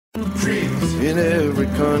in every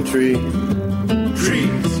country.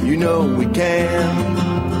 Trees, you know we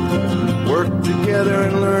can work together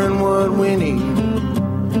and learn what we need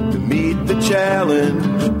to meet the challenge.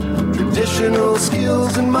 Traditional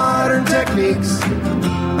skills and modern techniques.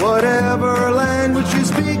 Whatever language you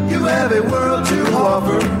speak, you have a world to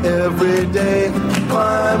offer. Every day,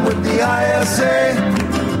 climb with the ISA.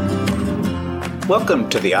 Welcome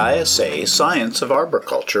to the ISA Science of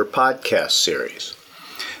Arboriculture podcast series.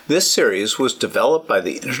 This series was developed by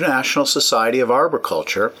the International Society of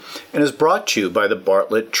Arboriculture and is brought to you by the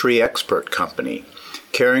Bartlett Tree Expert Company,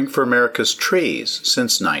 caring for America's trees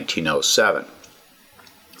since 1907.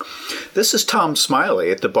 This is Tom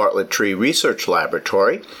Smiley at the Bartlett Tree Research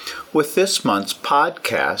Laboratory with this month's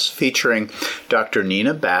podcast featuring Dr.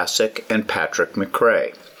 Nina Bassuk and Patrick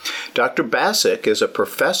McRae. Dr. Bassuk is a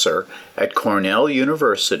professor at Cornell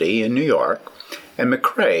University in New York, and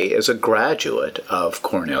McRae is a graduate of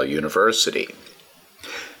Cornell University.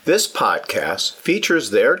 This podcast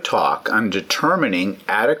features their talk on determining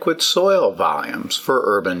adequate soil volumes for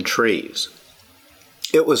urban trees.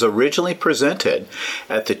 It was originally presented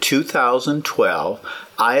at the 2012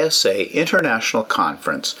 ISA International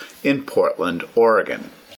Conference in Portland, Oregon.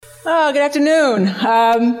 Oh, good afternoon.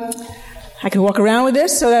 I can walk around with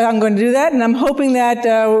this, so that I'm going to do that, and I'm hoping that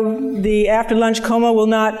the after-lunch coma will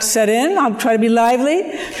not set in. I'll try to be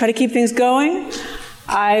lively, try to keep things going.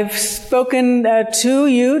 I've spoken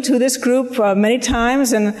to this group many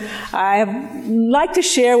times, and I like to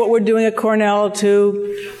share what we're doing at Cornell to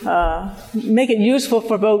make it useful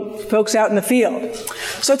for both folks out in the field.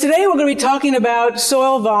 So today we're going to be talking about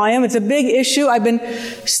soil volume. It's a big issue. I've been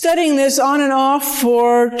studying this on and off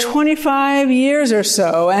for 25 years or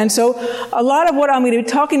so, and so a lot of what I'm going to be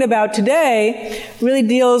talking about today really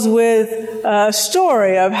deals with a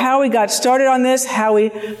story of how we got started on this, how we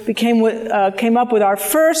came up with our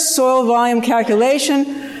first soil volume calculation.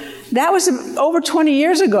 That was over 20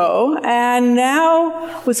 years ago, and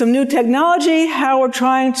now with some new technology, how we're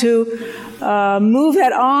trying to move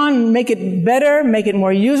that on, make it better, make it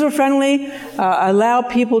more user-friendly, allow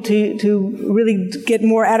people to really get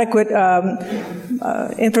more adequate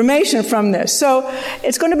information from this. So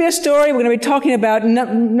it's going to be a story. We're going to be talking about a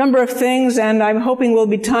number of things, and I'm hoping will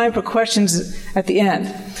be time for questions at the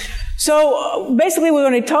end. So basically, we're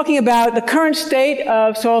going to be talking about the current state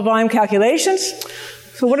of soil volume calculations.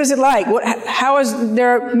 So what is it like?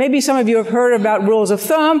 Maybe some of you have heard about rules of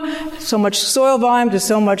thumb, so much soil volume to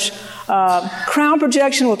so much crown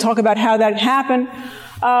projection. We'll talk about how that happened.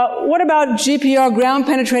 What about GPR, ground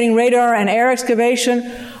penetrating radar, and air excavation?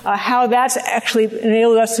 How that's actually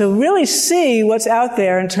enabled us to really see what's out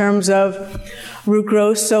there in terms of root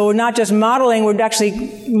growth. So we're not just modeling, we're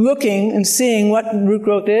actually looking and seeing what root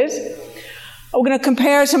growth is. We're going to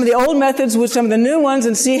compare some of the old methods with some of the new ones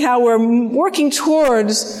and see how we're working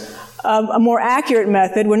towards a more accurate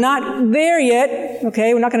method. We're not there yet,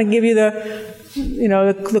 okay? We're not going to give you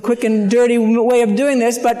the quick and dirty way of doing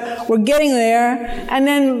this, but we're getting there. And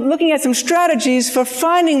then looking at some strategies for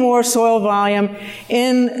finding more soil volume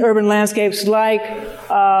in urban landscapes like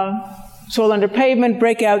soil under pavement,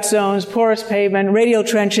 breakout zones, porous pavement, radial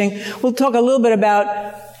trenching. We'll talk a little bit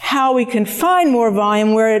about how we can find more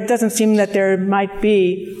volume where it doesn't seem that there might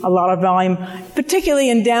be a lot of volume, particularly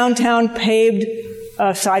in downtown paved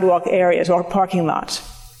sidewalk areas or parking lots.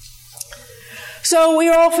 So we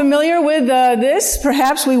are all familiar with this.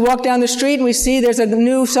 Perhaps we walk down the street and we see there's a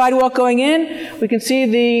new sidewalk going in. We can see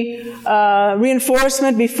the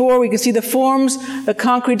reinforcement before. We can see the forms. The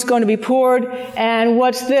concrete's going to be poured. And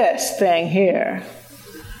what's this thing here?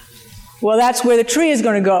 Well, that's where the tree is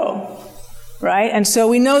going to go, right? And so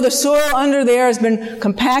we know the soil under there has been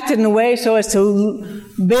compacted in a way so as to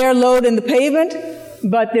bear load in the pavement.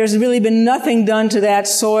 But there's really been nothing done to that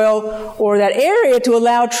soil or that area to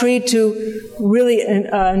allow tree to really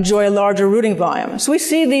enjoy a larger rooting volume. So we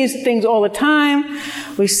see these things all the time.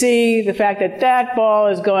 We see the fact that that ball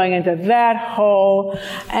is going into that hole.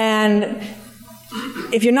 And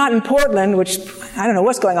if you're not in Portland, which I don't know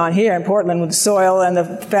what's going on here in Portland with the soil and the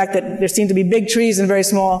fact that there seem to be big trees in very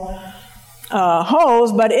small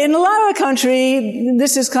holes, but in a lot of the country,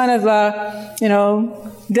 this is kind of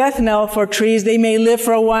death knell for trees. They may live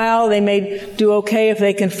for a while, they may do okay if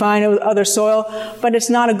they can find other soil, but it's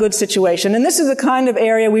not a good situation. And this is the kind of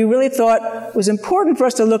area we really thought was important for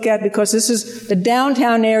us to look at because this is the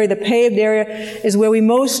downtown area, the paved area, is where we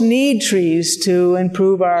most need trees to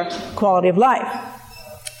improve our quality of life.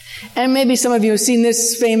 And maybe some of you have seen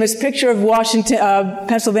this famous picture of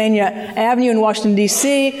Pennsylvania Avenue in Washington,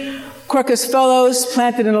 D.C., Quercus fellows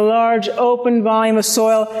planted in a large open volume of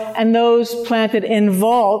soil, and those planted in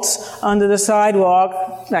vaults under the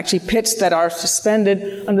sidewalk, actually pits that are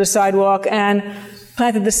suspended under the sidewalk, and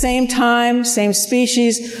planted at the same time, same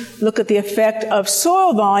species. Look at the effect of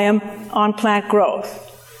soil volume on plant growth.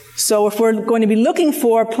 So if we're going to be looking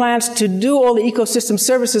for plants to do all the ecosystem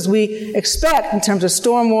services we expect in terms of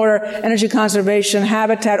stormwater, energy conservation,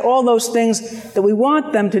 habitat, all those things that we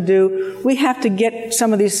want them to do, we have to get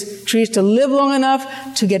some of these trees to live long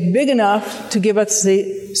enough, to get big enough to give us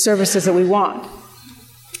the services that we want.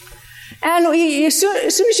 And as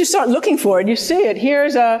soon as you start looking for it, you see it.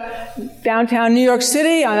 Here's downtown New York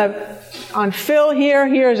City on fill here.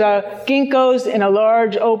 Here's ginkgos in a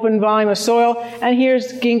large open volume of soil. And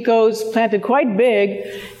here's ginkgos planted quite big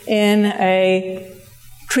in a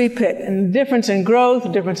tree pit. And the difference in growth, the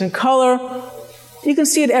difference in color, you can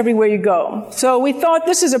see it everywhere you go. So we thought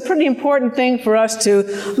this is a pretty important thing for us to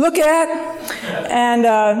look at. And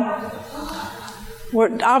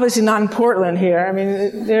we're obviously not in Portland here. I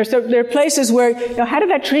mean, there are places where, how did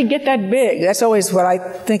that tree get that big? That's always what I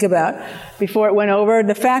think about before it went over.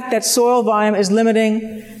 The fact that soil volume is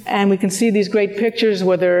limiting, and we can see these great pictures,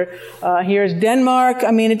 whether here's Denmark.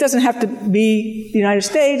 I mean, it doesn't have to be the United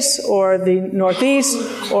States or the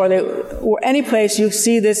Northeast or any place you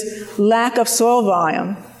see this lack of soil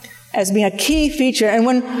volume as being a key feature. And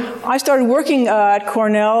when I started working at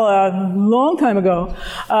Cornell a long time ago,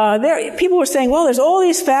 people were saying, well, there's all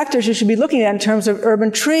these factors you should be looking at in terms of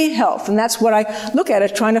urban tree health. And that's what I look at,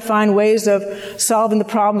 is trying to find ways of solving the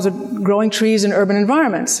problems of growing trees in urban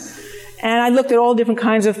environments. And I looked at all different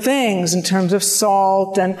kinds of things in terms of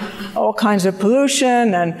salt and all kinds of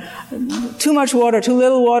pollution and too much water, too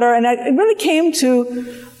little water. And it really came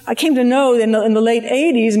to know in the late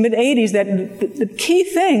 80s, mid-80s, that the key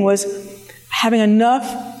thing was having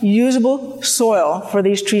enough usable soil for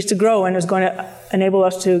these trees to grow in is going to enable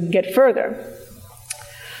us to get further.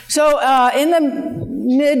 So in the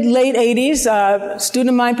mid-late 80s, a student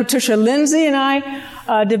of mine, Patricia Lindsay, and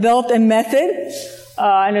I developed a method,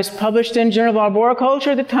 and it's published in Journal of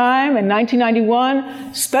Arboriculture at the time in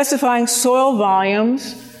 1991, specifying soil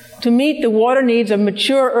volumes to meet the water needs of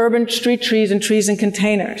mature urban street trees and trees in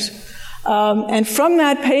containers. And from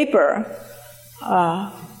that paper,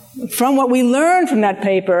 from what we learned from that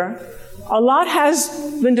paper, a lot has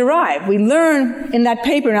been derived. We learn in that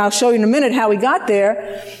paper, and I'll show you in a minute how we got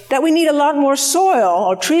there, that we need a lot more soil,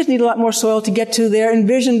 or trees need a lot more soil to get to their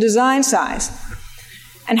envisioned design size.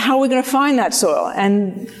 And how are we going to find that soil?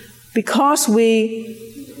 And because we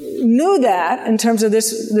knew that in terms of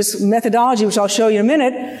this methodology, which I'll show you in a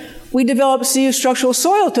minute, we developed CU structural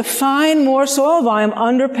soil to find more soil volume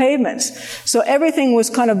under pavements. So everything was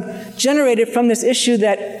kind of generated from this issue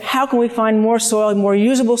that how can we find more soil, more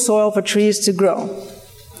usable soil for trees to grow?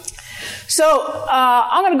 So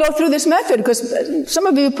I'm going to go through this method because some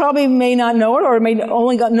of you probably may not know it or may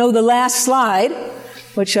only know the last slide,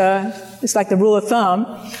 which is like the rule of thumb.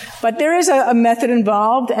 But there is a method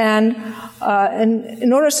involved, and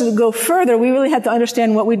in order to go further, we really had to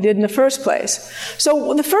understand what we did in the first place.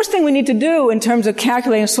 So the first thing we need to do in terms of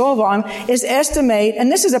calculating soil volume is estimate,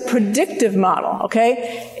 and this is a predictive model,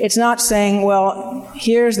 okay? It's not saying, well,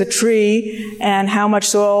 here's the tree, and how much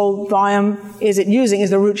soil volume is it using,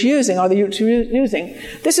 is the roots using, are the roots using?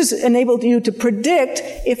 This has enabled you to predict,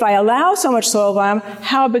 if I allow so much soil volume,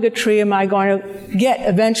 how big a tree am I going to get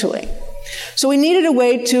eventually? So we needed a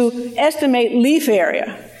way to estimate leaf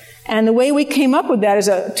area. And the way we came up with that is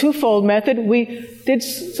a twofold method. We did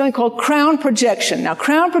something called crown projection. Now,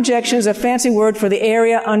 crown projection is a fancy word for the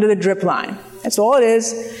area under the drip line. That's all it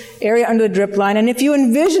is, area under the drip line. And if you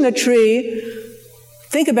envision a tree,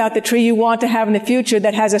 think about the tree you want to have in the future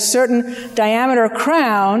that has a certain diameter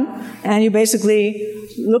crown, and you basically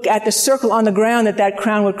look at the circle on the ground that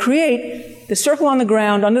crown would create. The circle on the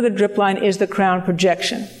ground under the drip line is the crown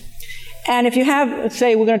projection. And if you have, let's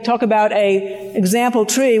say, we're going to talk about an example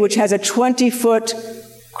tree which has a 20-foot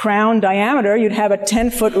crown diameter, you'd have a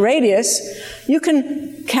 10-foot radius, you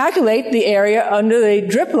can calculate the area under the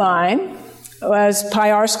drip line as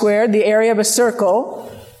pi r squared, the area of a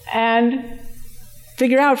circle, and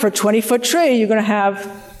figure out for a 20-foot tree, you're going to have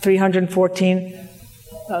 314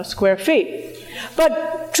 square feet.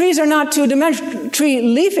 But trees are not two-dimensional. Tree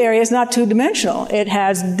leaf area is not two-dimensional. It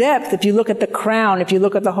has depth if you look at the crown, if you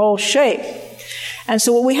look at the whole shape. And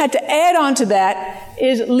so what we had to add on to that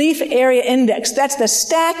is leaf area index. That's the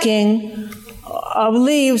stacking of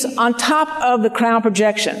leaves on top of the crown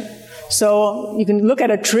projection. So you can look at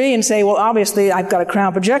a tree and say, well, obviously I've got a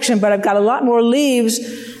crown projection, but I've got a lot more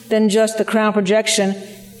leaves than just the crown projection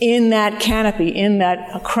in that canopy, in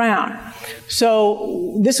that crown. So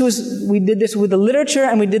we did this with the literature,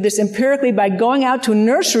 and we did this empirically by going out to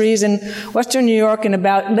nurseries in western New York in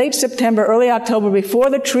about late September, early October, before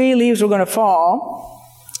the tree leaves were going to fall.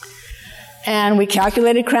 And we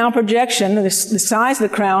calculated crown projection, the size of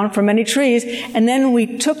the crown for many trees, and then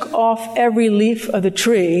we took off every leaf of the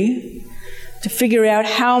tree to figure out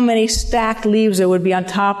how many stacked leaves there would be on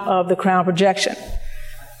top of the crown projection.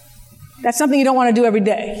 That's something you don't want to do every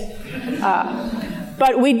day.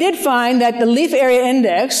 But we did find that the leaf area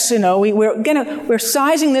index, we're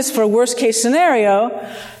sizing this for a worst case scenario.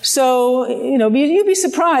 So, you'd be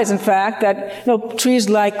surprised, in fact, that, trees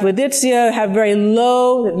like Gladitsia have very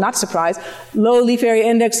low, not surprised, low leaf area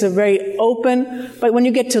index, they're very open. But when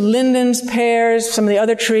you get to lindens, pears, some of the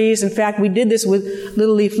other trees, in fact, we did this with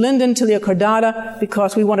little leaf linden, Tilia cordata,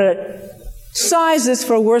 because we wanted to size this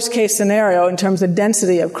for a worst case scenario in terms of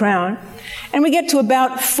density of crown. And we get to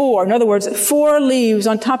about 4. In other words, 4 leaves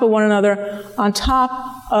on top of one another on top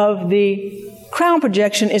of the crown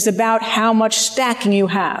projection is about how much stacking you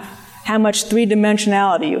have, how much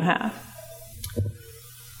three-dimensionality you have.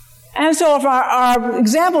 And so if our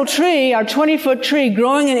example tree, our 20-foot tree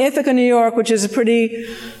growing in Ithaca, New York, which is a pretty,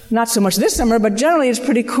 not so much this summer, but generally it's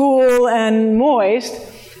pretty cool and moist,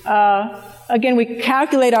 again, we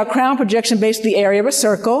calculate our crown projection based on the area of a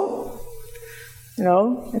circle.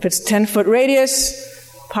 If it's 10-foot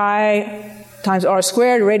radius, pi times r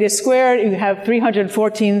squared, radius squared, you have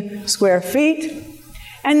 314 square feet.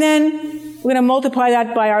 And then we're going to multiply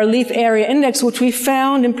that by our leaf area index, which we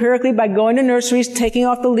found empirically by going to nurseries, taking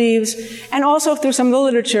off the leaves, and also through some of the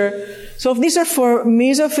literature. So if these are for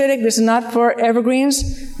mesophytic, this is not for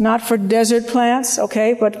evergreens, not for desert plants,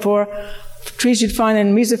 okay, but for trees you'd find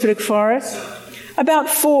in mesophytic forests. About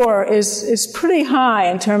 4 is pretty high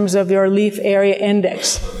in terms of your leaf area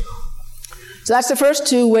index. So that's the first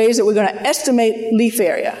 2 ways that we're going to estimate leaf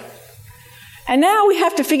area. And now we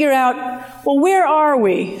have to figure out, well, where are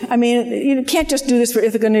we? I mean, you can't just do this for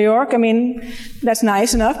Ithaca, New York. I mean, that's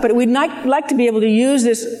nice enough, but we'd like to be able to use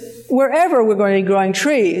this wherever we're going to be growing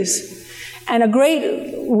trees. And a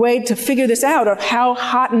great way to figure this out, of how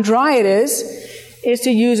hot and dry it is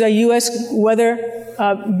to use a U.S. Weather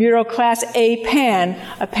Bureau Class A pan,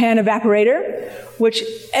 a pan evaporator, which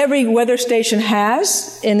every weather station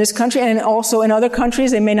has in this country and also in other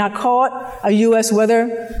countries. They may not call it a U.S.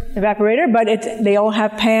 weather evaporator, but they all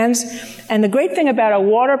have pans. And the great thing about a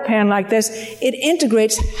water pan like this, it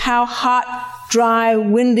integrates how hot, dry,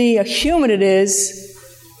 windy, or humid it is,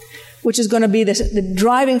 which is going to be the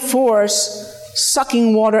driving force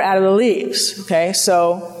sucking water out of the leaves. Okay,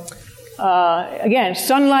 so again,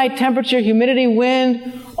 sunlight, temperature, humidity,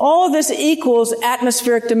 wind, all of this equals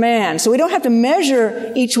atmospheric demand. So we don't have to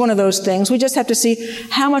measure each one of those things. We just have to see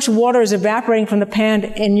how much water is evaporating from the pan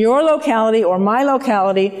in your locality or my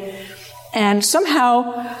locality, and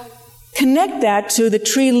somehow connect that to the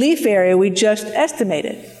tree leaf area we just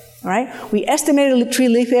estimated. All right? We estimated the tree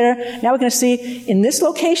leaf area. Now we're going to see in this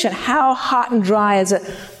location how hot and dry is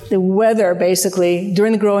the weather, basically,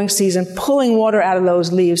 during the growing season, pulling water out of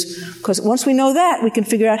those leaves. Because once we know that, we can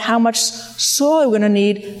figure out how much soil we're going to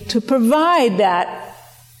need to provide that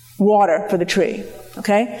water for the tree.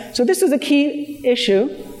 Okay? So this is a key issue.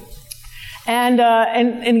 And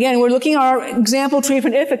again, we're looking at our example tree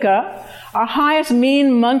from Ithaca. Our highest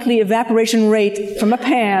mean monthly evaporation rate from a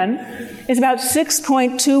pan is about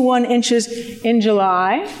 6.21 inches in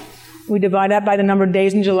July. We divide that by the number of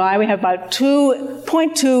days in July. We have about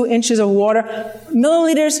 2.2 inches of water,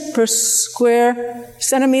 milliliters per square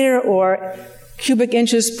centimeter or cubic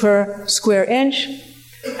inches per square inch.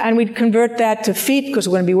 And we convert that to feet because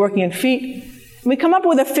we're going to be working in feet. And we come up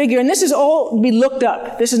with a figure, and this is all to be looked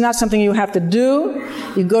up. This is not something you have to do.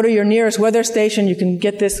 You go to your nearest weather station, you can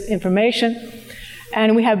get this information.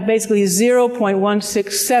 And we have basically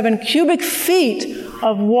 0.167 cubic feet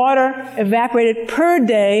of water evaporated per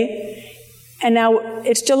day. And now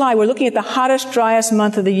it's July. We're looking at the hottest, driest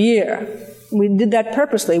month of the year. We did that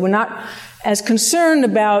purposely. We're not as concerned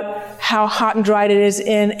about how hot and dry it is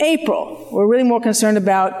in April. We're really more concerned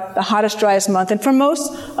about the hottest, driest month. And for most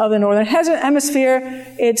of the northern hemisphere,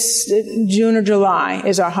 it's June or July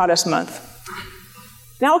is our hottest month.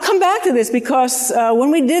 Now I'll come back to this because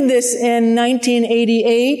when we did this in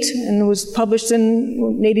 1988, and it was published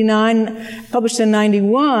in 89, published in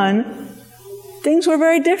 91, things were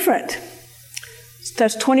very different.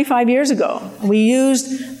 That's 25 years ago. We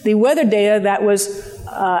used the weather data that was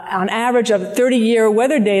on average of 30-year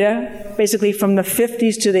weather data, basically from the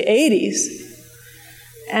 50s to the 80s.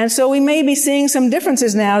 And so we may be seeing some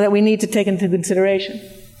differences now that we need to take into consideration.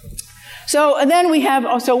 So, and then we have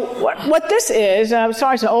also what this is. I'm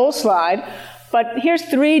sorry, it's an old slide, but here's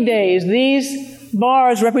 3 days. These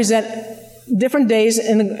bars represent different days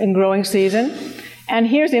in growing season. And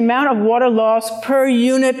here's the amount of water loss per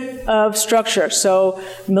unit of structure. So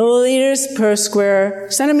milliliters per square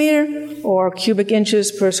centimeter or cubic inches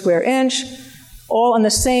per square inch, all on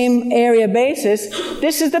the same area basis.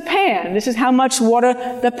 This is the pan. This is how much water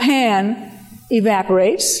the pan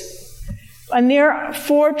evaporates. And there are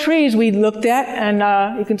 4 trees we looked at,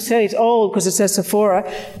 and you can say it's old because it says Sephora.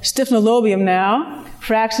 Styphnolobium now,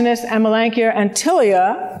 Fraxinus, Amelanchier, and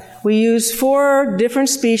Tilia. We used 4 different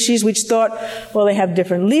species which thought, well, they have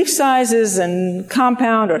different leaf sizes and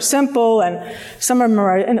compound or simple, and some of them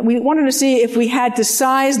are, and we wanted to see if we had to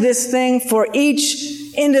size this thing for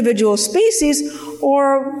each individual species,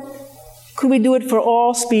 or could we do it for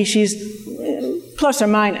all species, plus or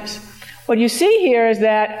minus. What you see here is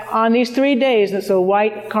that on these 3 days, so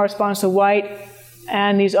white corresponds to white,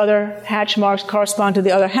 and these other hatch marks correspond to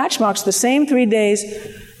the other hatch marks, the same 3 days,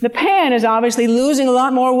 the pan is obviously losing a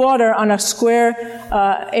lot more water on a square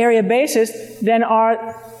area basis than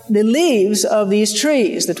are the leaves of these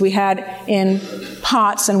trees that we had in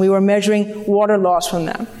pots, and we were measuring water loss from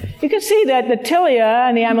them. You can see that the Tilia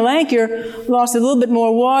and the Amelanchier lost a little bit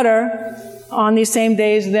more water on these same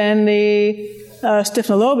days than the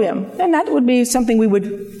Styphnolobium. And that would be something we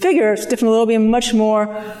would figure, Styphnolobium much more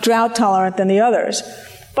drought tolerant than the others.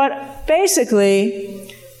 But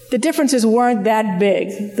basically, the differences weren't that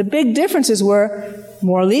big. The big differences were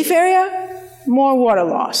more leaf area, more water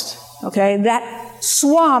lost. Okay, that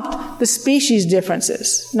swamped the species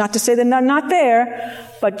differences. Not to say they're not there,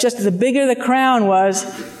 but just the bigger the crown was,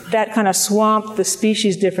 that kind of swamped the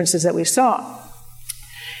species differences that we saw.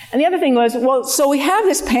 And the other thing was, well, so we have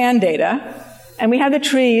this pan data, and we have the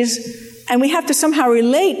trees, and we have to somehow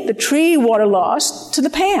relate the tree water loss to the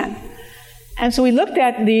pan. And so we looked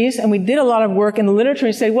at these, and we did a lot of work in the literature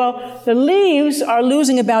and said, well, the leaves are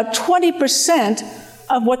losing about 20%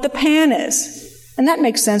 of what the pan is. And that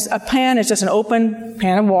makes sense. A pan is just an open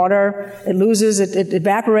pan of water. It loses, it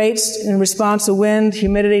evaporates in response to wind,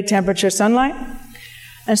 humidity, temperature, sunlight.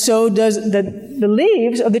 And so does the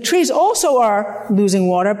leaves of the trees also are losing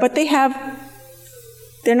water, but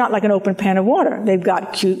they're not like an open pan of water. They've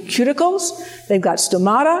got cuticles, they've got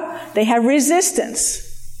stomata, they have resistance.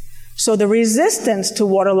 So the resistance to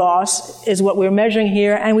water loss is what we're measuring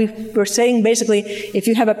here, and we're saying basically if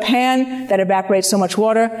you have a pan that evaporates so much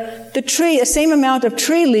water, the same amount of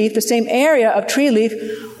tree leaf, the same area of tree leaf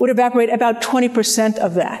would evaporate about 20%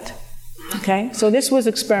 of that. Okay? So this was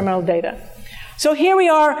experimental data. So here we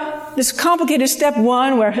are, this complicated step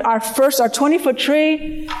 1, where our 20-foot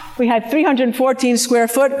tree, we had 314 square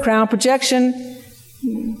foot crown projection,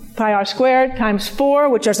 pi r squared times 4,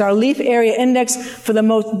 which is our leaf area index for the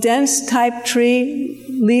most dense type tree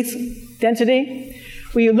leaf density.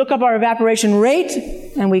 We look up our evaporation rate,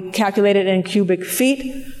 and we calculate it in cubic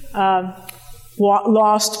feet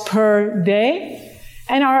lost per day.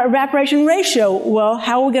 And our evaporation ratio, well,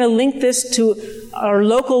 how are we going to link this to our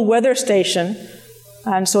local weather station?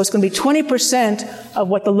 And so it's going to be 20% of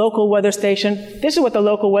what the local weather station, this is what the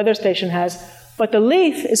local weather station has, but the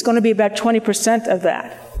leaf is going to be about 20% of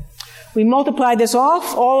that. We multiply this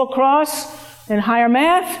off all across in higher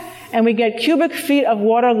math, and we get cubic feet of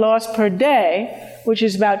water lost per day, which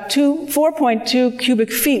is about 4.2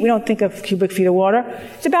 cubic feet. We don't think of cubic feet of water.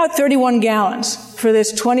 It's about 31 gallons for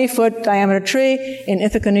this 20-foot diameter tree in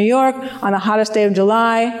Ithaca, New York, on the hottest day of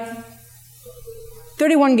July.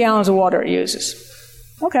 31 gallons of water it uses.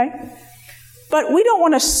 Okay. But we don't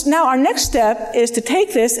want to, now our next step is to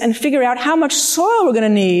take this and figure out how much soil we're going to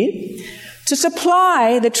need to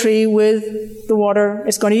supply the tree with the water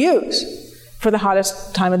it's going to use for the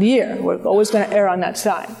hottest time of the year. We're always going to err on that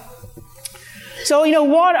side. So,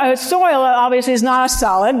 soil obviously is not a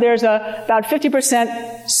solid. There's about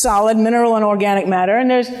 50% solid mineral and organic matter,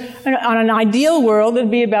 and on an ideal world,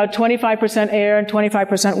 it'd be about 25% air and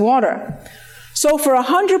 25% water. So for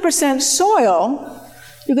 100% soil,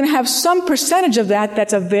 you're going to have some percentage of that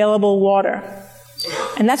that's available water.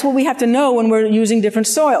 And that's what we have to know when we're using different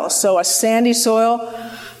soils. So a sandy soil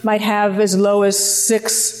might have as low as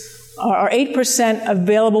 6 or 8%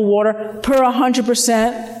 available water per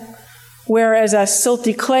 100%, whereas a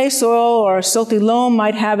silty clay soil or a silty loam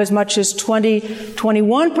might have as much as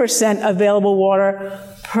 21% available water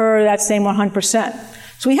per that same 100%.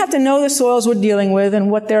 So we have to know the soils we're dealing with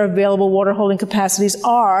and what their available water holding capacities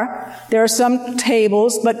are. There are some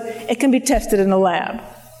tables, but it can be tested in the lab.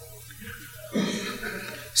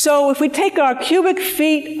 So if we take our cubic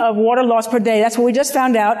feet of water loss per day, that's what we just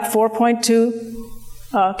found out,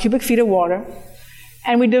 4.2 cubic feet of water.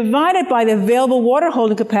 and we divide it by the available water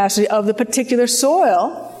holding capacity of the particular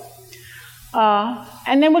soil.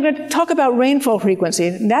 And then we're going to talk about rainfall frequency.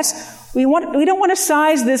 And we don't want to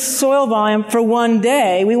size this soil volume for one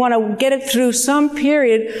day. We want to get it through some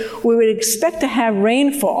period where we would expect to have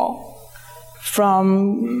rainfall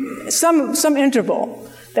from some interval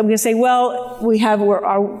that we can say, well,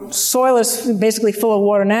 our soil is basically full of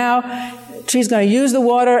water now. The tree's going to use the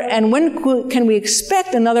water, and when can we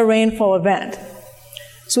expect another rainfall event?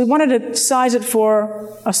 So we wanted to size it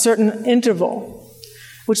for a certain interval,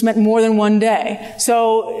 which meant more than one day.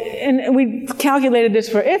 So, and we calculated this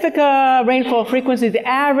for Ithaca, rainfall frequency, the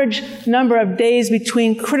average number of days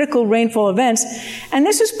between critical rainfall events. And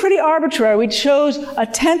this is pretty arbitrary. We chose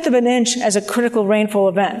 1/10 of an inch as a critical rainfall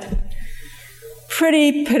event.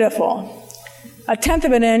 Pretty pitiful. 1/10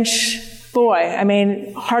 of an inch, boy, I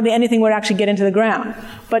mean, hardly anything would actually get into the ground.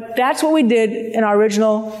 But that's what we did in our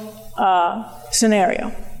original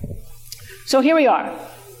scenario. So here we are.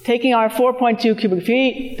 Taking our 4.2 cubic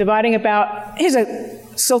feet, dividing here's a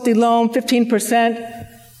silty loam, 15%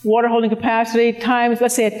 water holding capacity, times,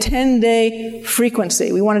 let's say, a 10-day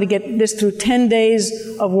frequency. We wanted to get this through 10 days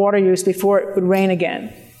of water use before it would rain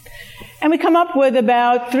again. And we come up with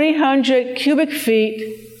about 300 cubic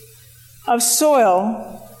feet of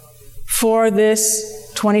soil for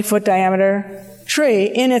this 20-foot diameter tree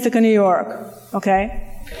in Ithaca, New York, okay?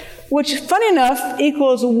 Which, funny enough,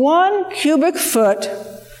 equals 1 cubic foot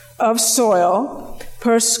of soil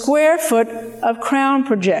per square foot of crown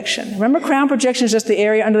projection. Remember, crown projection is just the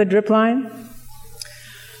area under the drip line?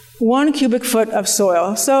 1 cubic foot of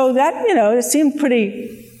soil. So that, it seemed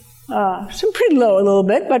pretty low a little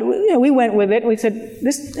bit, but we went with it. We said,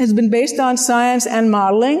 this has been based on science and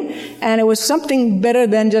modeling, and it was something better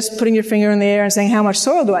than just putting your finger in the air and saying, how much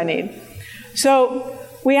soil do I need? So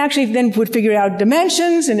we actually then would figure out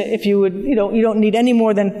dimensions, and if you don't need any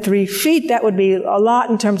more than 3 feet, that would be a lot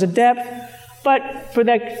in terms of depth. But for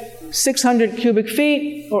that 600 cubic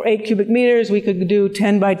feet, or 8 cubic meters, we could do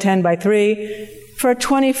 10 by 10 by 3 for a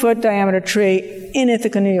 20-foot diameter tree in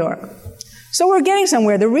Ithaca, New York. So we're getting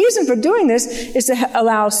somewhere. The reason for doing this is to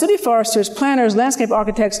allow city foresters, planners, landscape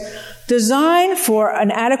architects design for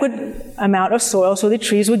an adequate amount of soil so the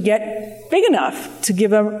trees would get big enough to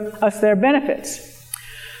give us their benefits.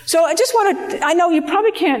 So I know you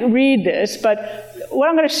probably can't read this, but what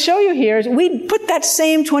I'm going to show you here is we put that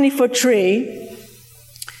same 20-foot tree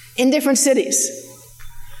in different cities.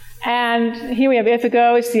 And here we have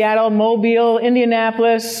Ithaca, Seattle, Mobile,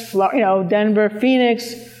 Indianapolis, Denver,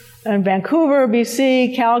 Phoenix, and Vancouver,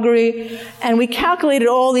 BC, Calgary. And we calculated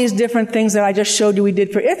all these different things that I just showed you we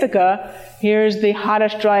did for Ithaca. Here's the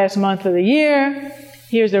hottest, driest month of the year.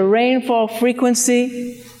 Here's the rainfall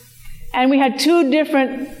frequency. And we had 2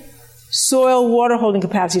 different soil water holding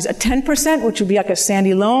capacities, a 10%, which would be like a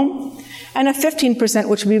sandy loam, and a 15%,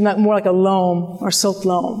 which would be more like a loam or silt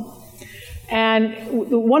loam. And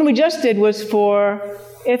the one we just did was for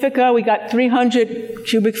Ithaca. We got 300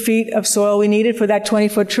 cubic feet of soil we needed for that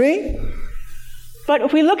 20-foot tree. But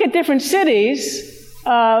if we look at different cities,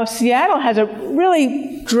 Seattle has a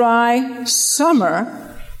really dry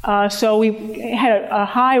summer, so we had a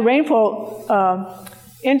high rainfall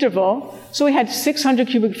interval. So we had 600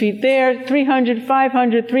 cubic feet there, 300,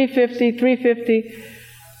 500, 350, 350.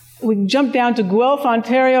 We jumped down to Guelph,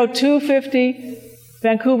 Ontario, 250,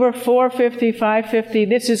 Vancouver, 450, 550.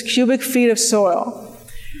 This is cubic feet of soil.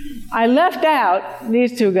 I left out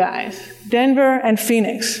these 2 guys, Denver and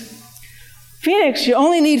Phoenix. Phoenix, you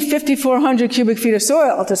only need 5,400 cubic feet of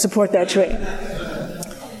soil to support that tree.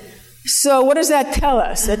 So what does that tell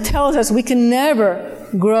us? It tells us we can never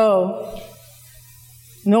grow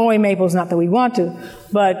Norway maples, not that we want to,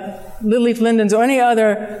 but little-leaf lindens or any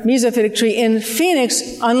other mesophytic tree in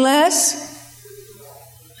Phoenix unless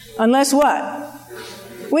what?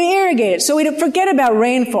 We irrigate it. So we forget about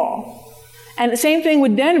rainfall. And the same thing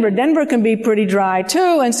with Denver. Denver can be pretty dry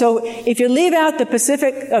too, and so if you leave out the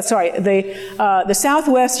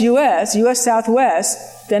Southwest U.S.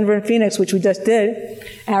 Southwest, Denver and Phoenix, which we just did,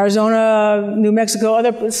 Arizona, New Mexico,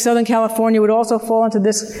 other Southern California would also fall into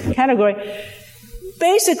this category.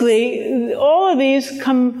 Basically, all of these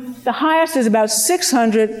the highest is about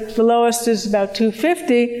 600, the lowest is about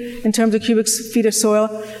 250 in terms of cubic feet of soil.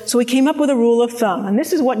 So we came up with a rule of thumb, and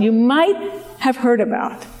this is what you might have heard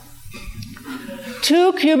about.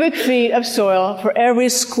 2 cubic feet of soil for every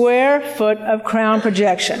square foot of crown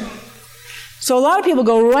projection. So a lot of people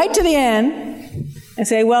go right to the end and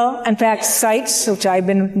say, well, in fact, sites, which I've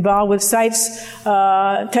been involved with sites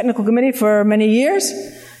technical committee for many years,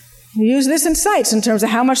 use this in sites in terms of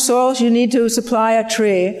how much soil you need to supply a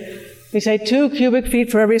tree. We say 2 cubic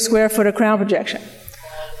feet for every square foot of crown projection.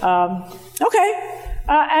 And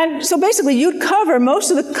so basically you'd cover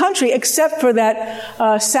most of the country except for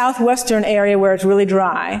that southwestern area where it's really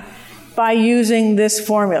dry by using this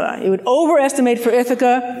formula. You would overestimate for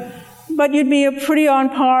Ithaca, but you'd be pretty on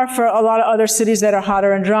par for a lot of other cities that are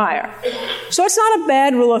hotter and drier. So it's not a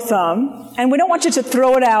bad rule of thumb, and we don't want you to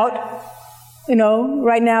throw it out,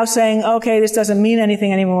 right now saying, okay, this doesn't mean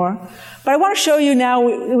anything anymore. But I want to show you now,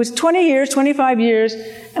 it was 20 years, 25 years,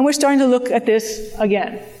 and we're starting to look at this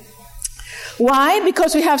again. Why?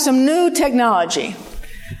 Because we have some new technology.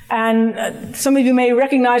 And some of you may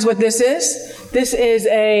recognize what this is. This is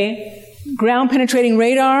a ground-penetrating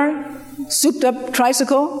radar, souped-up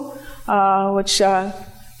tricycle, which Tony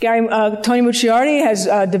Mucciardi has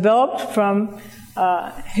developed from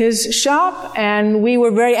his shop, and we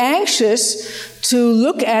were very anxious to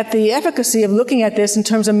look at the efficacy of looking at this in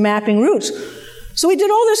terms of mapping routes. So we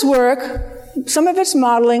did all this work. Some of it's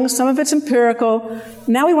modeling, some of it's empirical.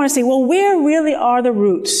 Now we want to see, well, where really are the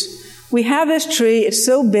roots? We have this tree, it's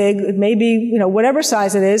so big, it may be, whatever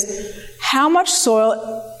size it is. How much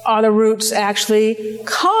soil are the roots actually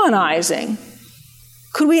colonizing?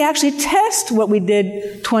 Could we actually test what we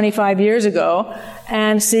did 25 years ago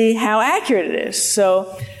and see how accurate it is?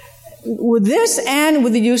 So with this and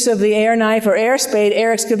with the use of the air knife or air spade,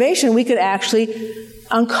 air excavation, we could actually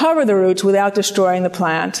uncover the roots without destroying the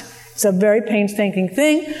plant. It's a very painstaking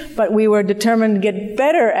thing, but we were determined to get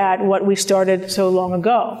better at what we started so long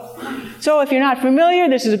ago. So if you're not familiar,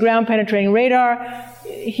 this is a ground-penetrating radar.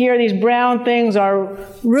 Here, these brown things are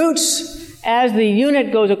roots. As the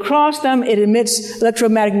unit goes across them, it emits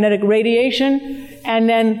electromagnetic radiation, and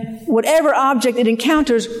then whatever object it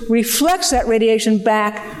encounters reflects that radiation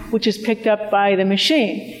back, which is picked up by the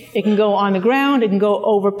machine. It can go on the ground, it can go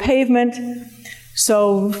over pavement.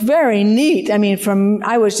 So very neat.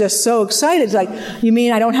 I was just so excited. It's like, you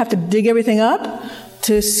mean I don't have to dig everything up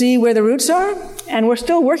to see where the roots are? And we're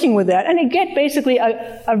still working with that. And you get basically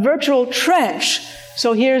a virtual trench.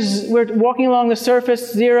 So we're walking along the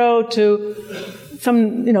surface, 0 to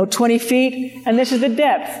some, 20 feet, and this is the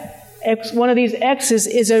depth. One of these X's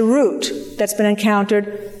is a root that's been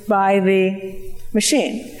encountered by the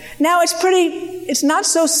machine. Now it's not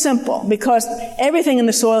so simple because everything in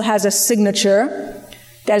the soil has a signature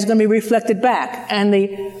that is going to be reflected back. And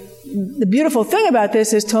the beautiful thing about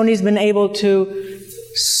this is Tony's been able to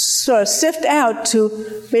sort of sift out to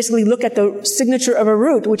basically look at the signature of a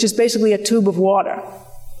root, which is basically a tube of water.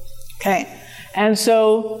 Okay. And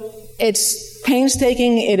So it's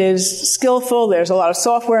painstaking, it is skillful, there's a lot of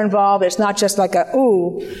software involved, it's not just like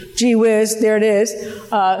gee whiz, there it is.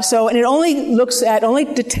 And it only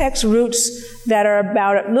detects roots that are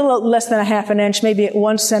about a little less than a half an inch, maybe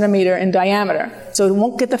 1 centimeter in diameter. So it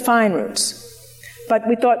won't get the fine roots. But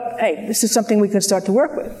we thought, hey, this is something we can start to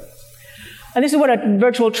work with. And this is what a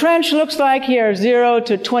virtual trench looks like here, 0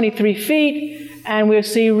 to 23 feet, and we'll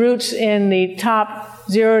see roots in the top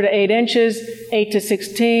 0 to 8 inches, 8 to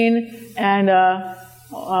 16, and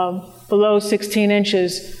below 16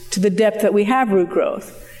 inches to the depth that we have root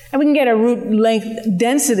growth. And we can get a root length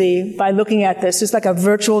density by looking at this. It's like a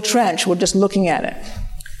virtual trench. We're just looking at it.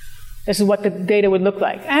 This is what the data would look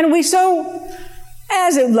like. And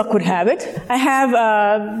as luck would have it, I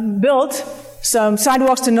have built some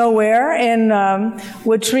sidewalks to nowhere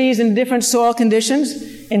with trees in different soil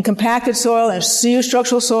conditions, in compacted soil and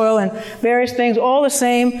structural soil and various things, all the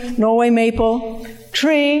same, Norway maple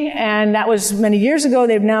tree, and that was many years ago.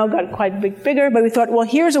 They've now got quite bigger, but we thought, well,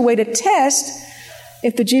 here's a way to test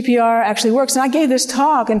if the GPR actually works. And I gave this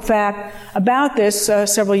talk, in fact, about this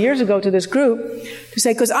several years ago to this group to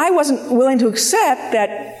say, because I wasn't willing to accept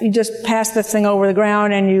that you just pass the thing over the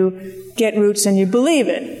ground and you get roots and you believe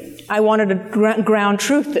it. I wanted to ground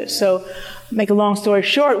truth this. So, make a long story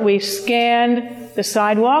short, we scanned the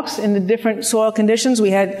sidewalks in the different soil conditions.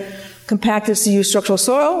 We had compacted CU structural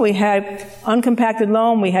soil, we had uncompacted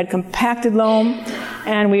loam, we had compacted loam,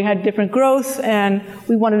 and we had different growth, and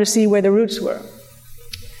we wanted to see where the roots were.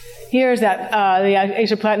 Here's the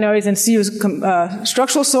Acerplatinarias and CU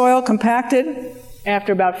structural soil compacted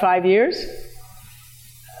after about 5 years.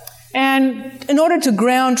 And in order to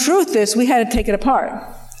ground truth this, we had to take it apart.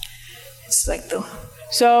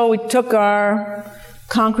 So we took our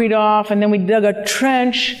concrete off, and then we dug a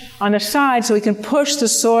trench on the side so we can push the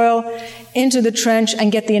soil into the trench and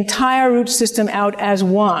get the entire root system out as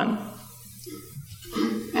one.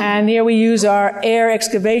 And here we use our air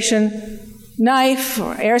excavation knife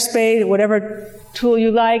or air spade, whatever tool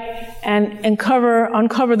you like, and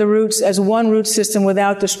uncover the roots as one root system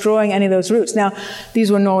without destroying any of those roots. Now,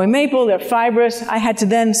 these were Norway maple, they're fibrous. I had to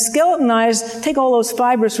then skeletonize, take all those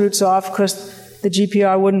fibrous roots off because the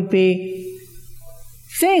GPR wouldn't be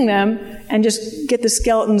seeing them and just get the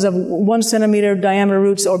skeletons of 1 centimeter diameter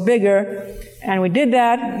roots or bigger. And we did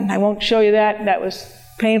that. I won't show you that. That was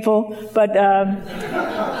painful. But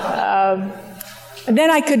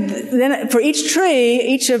then for each tree,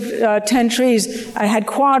 each of 10 trees, I had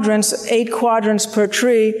quadrants, 8 quadrants per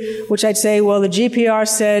tree, which I'd say, well, the GPR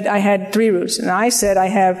said I had 3 roots, and I said I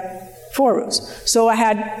have 4 roots. So I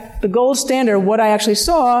had the gold standard, what I actually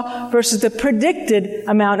saw, versus the predicted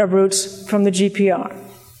amount of roots from the GPR.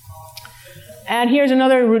 And here's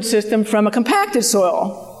another root system from a compacted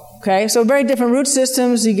soil. Okay, so very different root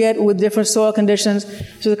systems you get with different soil conditions.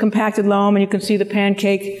 So the compacted loam, and you can see the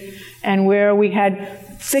pancake, and where we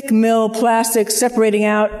had thick mill plastic separating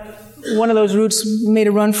out, one of those roots made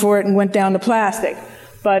a run for it and went down the plastic.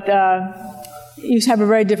 But you have a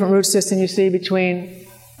very different root system you see between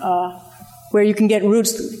where you can get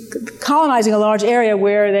roots colonizing a large area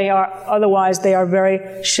where they are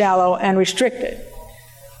very shallow and restricted.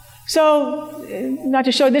 So, not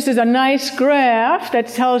to show, this is a nice graph that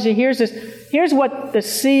tells you here's what the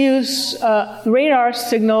CU radar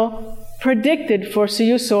signal predicted for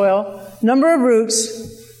CU soil, number of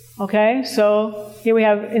roots. Okay, so here we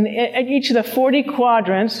have in each of the 40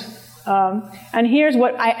 quadrants, and here's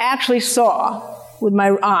what I actually saw with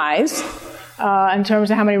my eyes in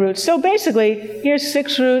terms of how many roots. So basically, here's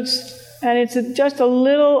 6 roots, and it's just a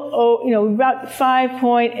little, about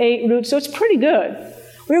 5.8 roots. So it's pretty good.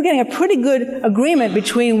 We were getting a pretty good agreement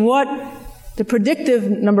between what the predictive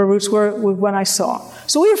number of roots were with what I saw.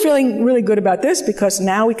 So we were feeling really good about this because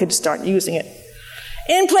now we could start using it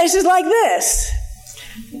in places like this,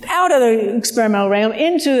 out of the experimental realm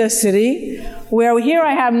into the city, where here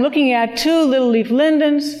I am looking at 2 little leaf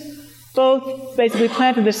lindens, both basically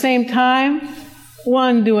planted at the same time,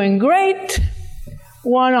 one doing great,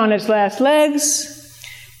 one on its last legs.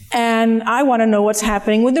 And I want to know what's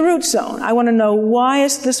happening with the root zone. I want to know, why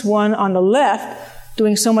is this one on the left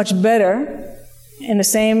doing so much better in the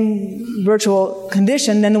same virtual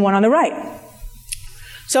condition than the one on the right?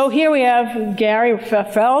 So here we have Gary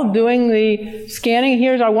Fell doing the scanning.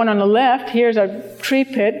 Here's our one on the left. Here's our tree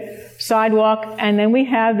pit, sidewalk, and then we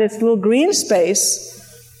have this little green space.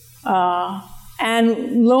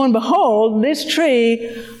 And lo and behold, this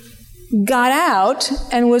tree got out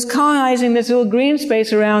and was colonizing this little green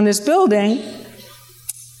space around this building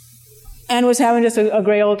and was having just a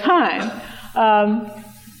great old time.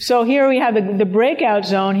 So here we have the breakout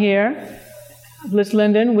zone here, this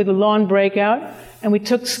linden with the lawn breakout, and we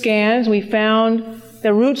took scans. We found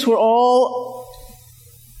the roots were all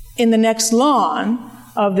in the next lawn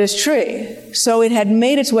of this tree. So it had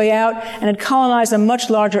made its way out and had colonized a much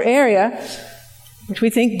larger area, which we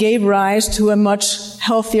think gave rise to a much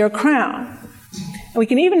healthier crown. And we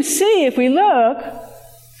can even see, if we look,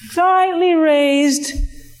 slightly raised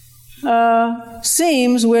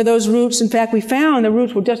seams where those roots, in fact, we found the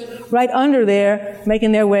roots were just right under there,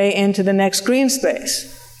 making their way into the next green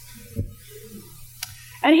space.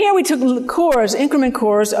 And here we took cores, increment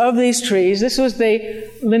cores of these trees. This was the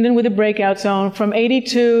linden with the breakout zone from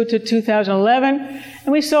 82 to 2011.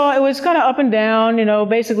 And we saw it was kind of up and down,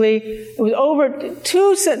 basically it was over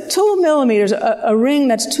 2 millimeters, a ring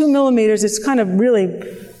that's 2 millimeters, it's kind of really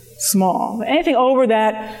small. Anything over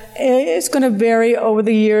that, it's going to vary over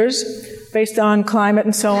the years based on climate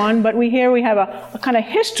and so on. But here we have a kind of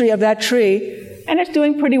history of that tree, and it's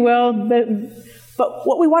doing pretty well. But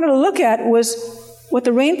what we wanted to look at was what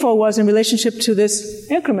the rainfall was in relationship to this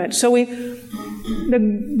increment. So the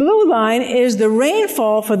blue line is the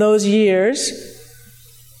rainfall for those years,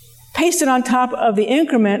 pasted on top of the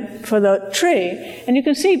increment for the tree. And you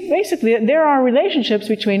can see, basically, there are relationships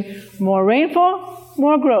between more rainfall,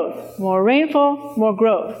 more growth, more rainfall, more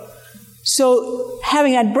growth. So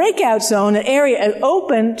having that breakout zone, an area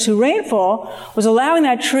open to rainfall, was allowing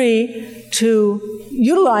that tree to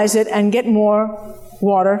utilize it and get more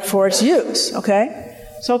water for its use, okay?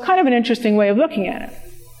 So kind of an interesting way of looking at it.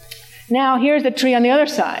 Now, here's the tree on the other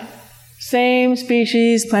side. Same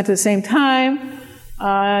species, planted at the same time.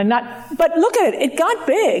 But look at it, it got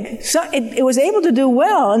big. So it was able to do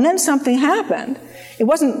well, and then something happened. It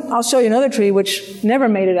wasn't, I'll show you another tree which never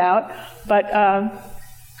made it out. But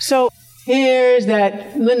so here's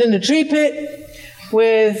that linden the tree pit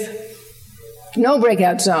with no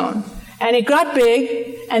breakout zone. And it got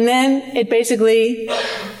big, and then it basically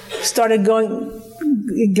started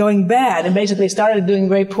going bad, and basically started doing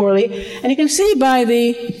very poorly. And you can see by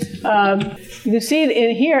the, you can see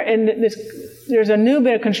in here, in this, there's a new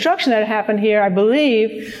bit of construction that happened here, I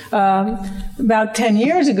believe, about 10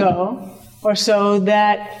 years ago or so,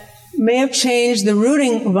 that may have changed the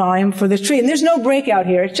rooting volume for this tree. And there's no breakout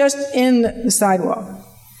here, it's just in the sidewalk.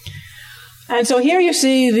 And so here you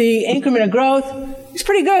see the increment of growth. It's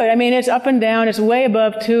pretty good. I mean, it's up and down. It's way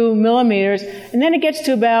above 2 millimeters. And then it gets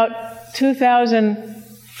to about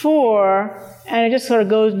 2004, and it just sort of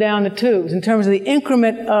goes down the tubes in terms of the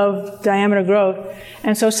increment of diameter growth.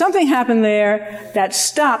 And so something happened there that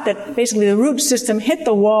stopped, that basically the root system hit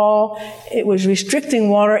the wall. It was restricting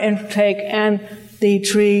water intake, and the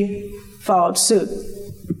tree followed suit.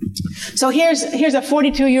 So here's a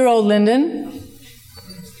 42-year-old linden.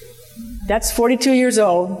 That's 42 years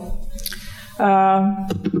old.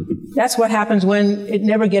 That's what happens when it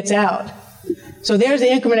never gets out. So there's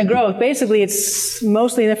the increment of growth. Basically, it's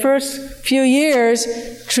mostly in the first few years,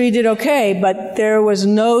 tree did okay, but there was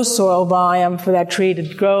no soil volume for that tree to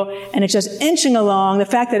grow, and it's just inching along. The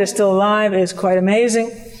fact that it's still alive is quite amazing,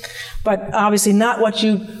 but obviously not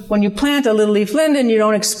when you plant a little leaf linden, you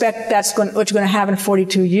don't expect that's what you're going to have in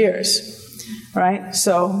 42 years, right?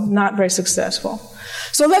 So not very successful.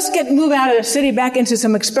 So let's move out of the city back into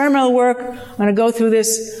some experimental work. I'm going to go through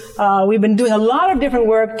this. We've been doing a lot of different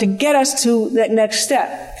work to get us to that next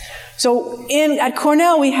step. So at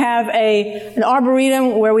Cornell, we have an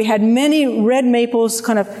arboretum where we had many red maples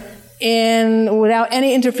kind of without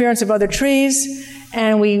any interference of other trees.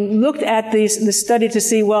 And we looked at the study to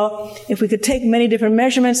see, well, if we could take many different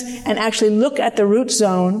measurements and actually look at the root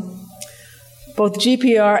zone, both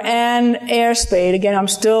GPR and airspace. Again, I'm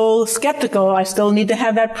still skeptical. I still need to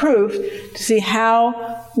have that proof to see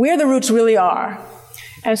where the roots really are.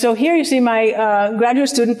 And so here you see my graduate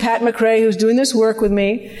student, Pat McRae, who's doing this work with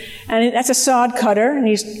me. And that's a sod cutter. And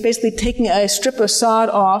he's basically taking a strip of sod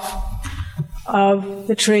off of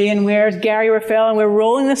the tree. And where's Gary Rafael? And we're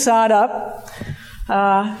rolling the sod up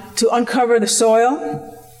to uncover the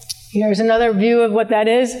soil. Here's another view of what that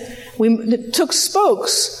is. We took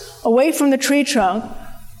spokes away from the tree trunk,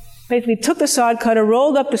 basically took the sod cutter,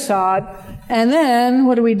 rolled up the sod, and then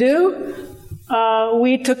what do?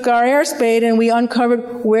 We took our air spade and we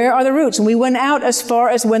uncovered where are the roots. And we went out as far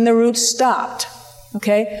as when the roots stopped.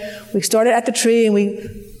 Okay? We started at the tree and we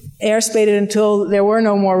air spaded until there were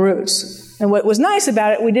no more roots. And what was nice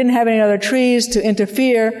about it, we didn't have any other trees to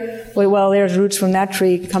interfere. Well, there's roots from that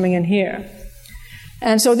tree coming in here.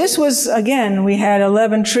 And so this was, again, we had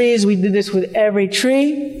 11 trees. We did this with every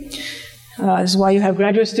tree. This is why you have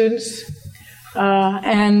graduate students.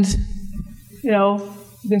 And,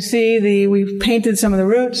 you can see we've painted some of the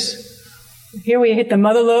roots. Here we hit the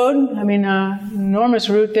mother lode. I mean, enormous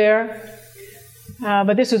root there.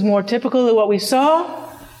 But this is more typical of what we saw.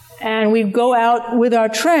 And we go out with our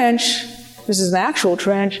trench, this is an actual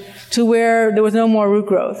trench, to where there was no more root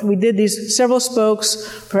growth. We did these several spokes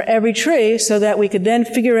for every tree so that we could then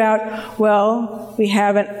figure out, well, we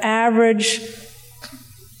have an average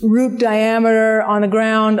root diameter on the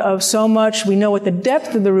ground of so much. We know what the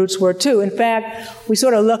depth of the roots were, too. In fact, we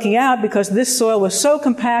sort of lucking out because this soil was so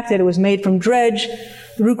compacted, it was made from dredge,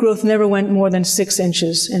 the root growth never went more than 6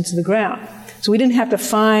 inches into the ground. So we didn't have to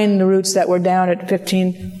find the roots that were down at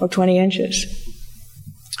 15 or 20 inches.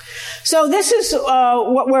 So this is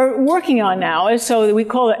what we're working on now. So we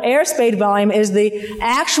call it airspace volume is the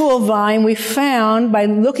actual volume we found by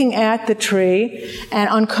looking at the tree and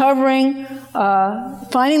uncovering,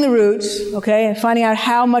 finding the roots, okay, and finding out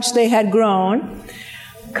how much they had grown,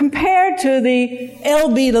 compared to the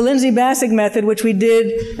LB, the Lindsay-Bassuk method, which we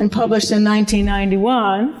did and published in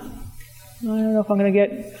 1991. I don't know if I'm going to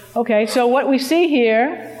get... Okay, so what we see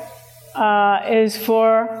here is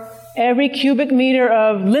for every cubic meter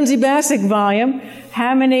of Lindsay-Bassuk volume,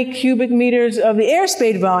 how many cubic meters of the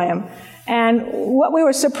airspace volume. And what we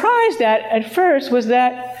were surprised at first was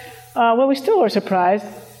that, we still were surprised,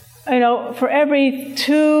 for every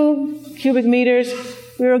 2 cubic meters,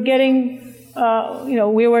 we were getting, the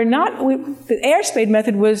airspace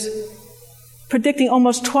method was predicting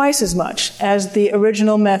almost twice as much as the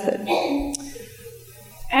original method.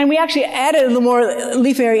 And we actually added a little more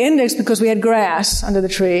leaf area index because we had grass under the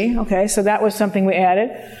tree. Okay, so that was something we added.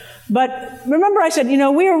 But remember I said, we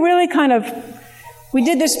were really we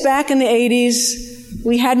did this back in the 80s.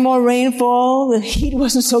 We had more rainfall. The heat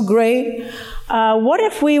wasn't so great. What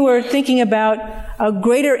if we were thinking about a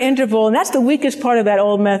greater interval? And that's the weakest part of that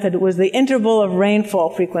old method, was the interval of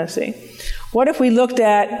rainfall frequency. What if we looked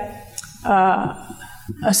at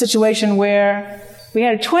a situation where we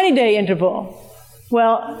had a 20-day interval?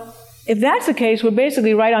 Well, if that's the case, we're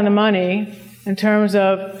basically right on the money in terms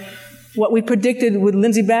of what we predicted with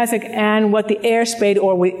Lindsay-Bassuk and what the airspace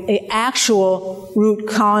or the actual root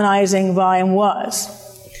colonizing volume was.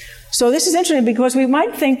 So this is interesting because we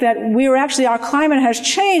might think that our climate has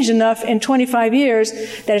changed enough in 25 years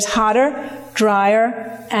that it's hotter,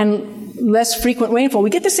 drier, and less frequent rainfall. We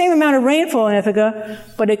get the same amount of rainfall in Ithaca,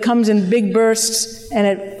 but it comes in big bursts and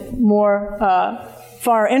at more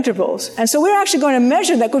far intervals. And so we're actually going to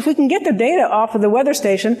measure that, because if we can get the data off of the weather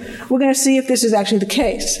station, we're going to see if this is actually the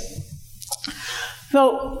case.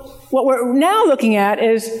 So what we're now looking at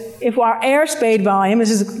is if our air spade volume, this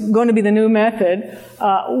is going to be the new method,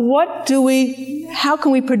 how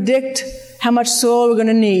can we predict how much soil we're going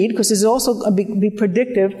to need, because this is also be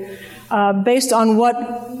predictive, based on what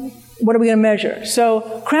are we going to measure. So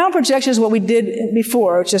crown projection is what we did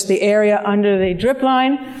before. It's just the area under the drip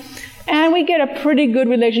line. And we get a pretty good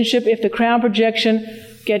relationship. If the crown projection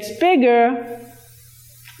gets bigger,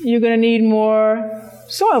 you're going to need more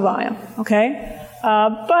soil volume, okay?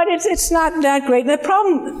 But it's not that great.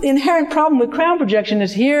 The inherent problem with crown projection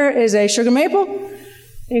is here is a sugar maple.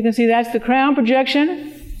 You can see that's the crown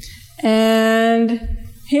projection. And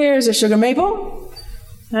here's a sugar maple.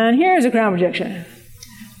 And here's a crown projection.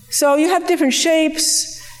 So you have different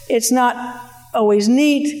shapes. It's not always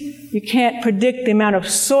neat. You can't predict the amount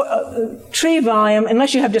of tree volume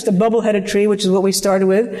unless you have just a bubble-headed tree, which is what we started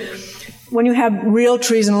with, when you have real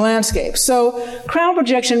trees in the landscape. So crown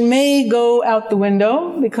projection may go out the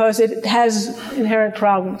window because it has inherent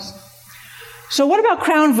problems. So what about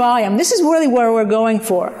crown volume? This is really where we're going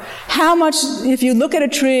for. How much, if you look at a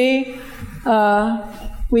tree,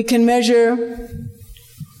 we can measure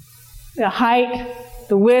the height,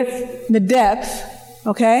 the width, the depth,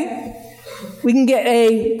 okay? We can get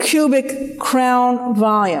a cubic crown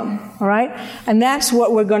volume, all right? And that's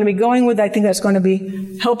what we're going to be going with. I think that's going to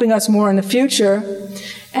be helping us more in the future.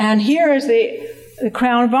 And here is the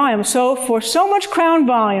crown volume. So for so much crown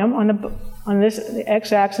volume on the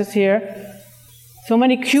x-axis here, so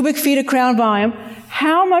many cubic feet of crown volume,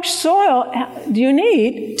 how much soil do you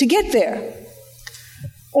need to get there?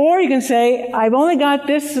 Or you can say, I've only got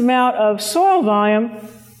this amount of soil volume.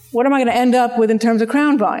 What am I going to end up with in terms of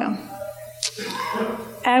crown volume?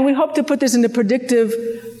 And we hope to put this in the predictive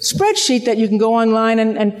spreadsheet that you can go online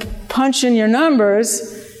and punch in your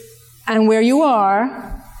numbers and where you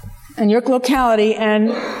are and your locality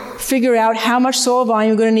and figure out how much soil volume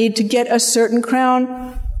you're going to need to get a certain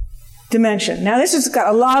crown dimension. Now, this has got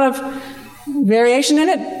a lot of variation in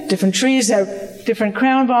it. Different trees have different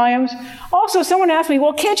crown volumes. Also, someone asked me,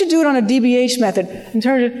 well, can't you do it on a DBH method? In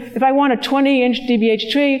terms of, if I want a 20-inch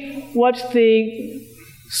DBH tree, what's the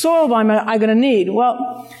soil volume am I going to need?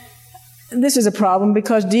 Well, this is a problem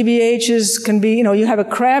because DBHs can be, you have a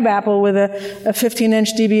crab apple with a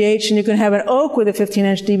 15-inch DBH, and you can have an oak with a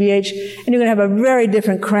 15-inch DBH, and you can have a very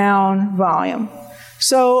different crown volume.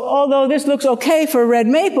 So although this looks okay for a red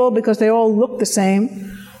maple because they all look the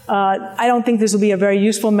same, I don't think this will be a very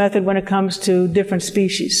useful method when it comes to different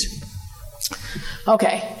species.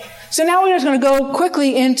 Okay, so now we're just going to go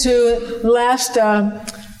quickly into the last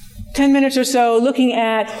 10 minutes or so looking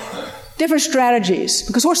at different strategies,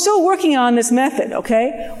 because we're still working on this method,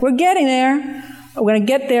 okay? We're getting there. We're going to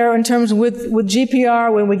get there in terms with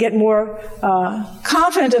GPR when we get more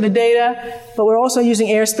confident of the data, but we're also using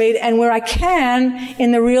airspace, and where I can,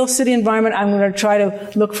 in the real city environment, I'm going to try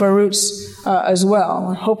to look for roots as well.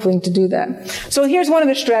 We're hoping to do that. So here's one of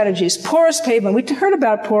the strategies, porous pavement. We heard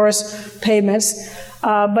about porous pavements.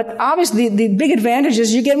 But obviously, the big advantage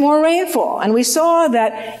is you get more rainfall. And we saw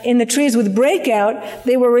that in the trees with breakout,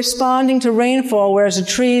 they were responding to rainfall, whereas the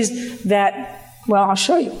trees that, well, I'll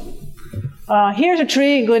show you. Here's a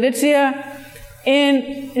tree, Gleditsia,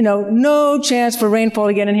 no chance for rainfall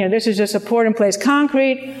to get in here. This is just a poured-in-place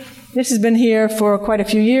concrete. This has been here for quite a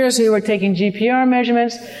few years. Here we're taking GPR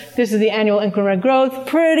measurements. This is the annual increment growth.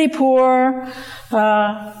 Pretty poor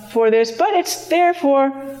for this, but it's there for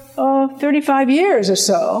 35 years or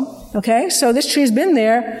so. Okay, so this tree's been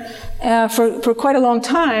there for quite a long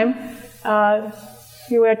time.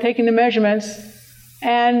 Here we are taking the measurements,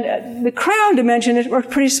 and the crown dimension is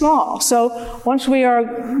pretty small. So once we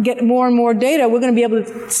get more and more data, we're going to be able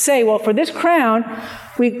to say, well, for this crown,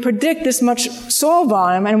 we predict this much soil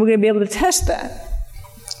volume, and we're going to be able to test that.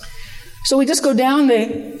 So we just go down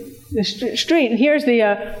the street, and here's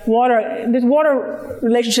the water. This water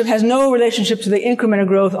relationship has no relationship to the increment of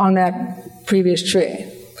growth on that previous tree.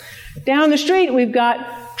 Down the street, we've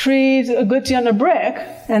got trees, a Gleditsia on the brick,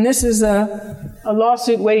 and this is a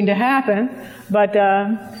lawsuit waiting to happen. But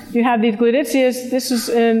you have these Gleditsias. This is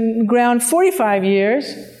in ground 45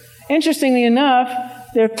 years. Interestingly enough,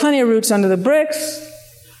 there are plenty of roots under the bricks,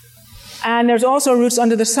 and there's also roots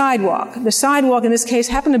under the sidewalk. The sidewalk, in this case,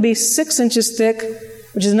 happened to be 6 inches thick,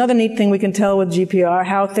 which is another neat thing we can tell with GPR,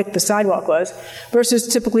 how thick the sidewalk was, versus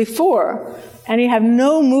typically 4. And you have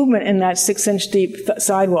no movement in that 6-inch deep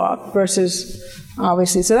sidewalk versus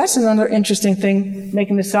obviously. So that's another interesting thing.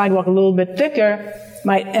 Making the sidewalk a little bit thicker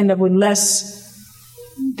might end up with less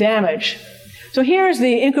damage. So here's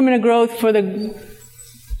the increment of growth for the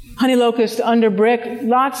honey locust under brick.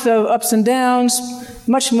 Lots of ups and downs,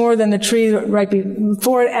 much more than the tree right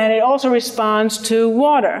before it. And it also responds to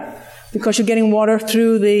water because you're getting water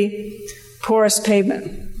through the porous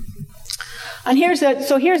pavement. And here's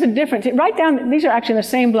the difference. Right down, these are actually in the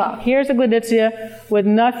same block. Here's the Gleditsia with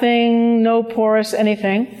nothing, no porous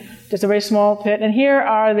anything, just a very small pit. And here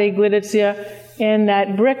are the Gleditsia in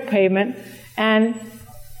that brick pavement. And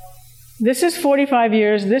this is 45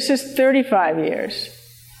 years, this is 35 years.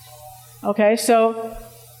 Okay, so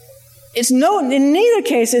in neither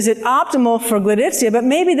case is it optimal for Gleditsia, but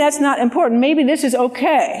maybe that's not important. Maybe this is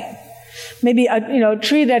okay. Maybe a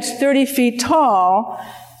tree that's 30 feet tall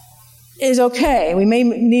is okay. We may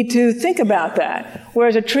need to think about that.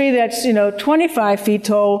 Whereas a tree that's 25 feet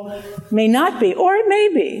tall may not be, or it may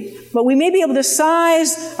be. But we may be able to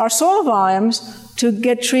size our soil volumes to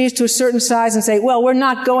get trees to a certain size and say, well, we're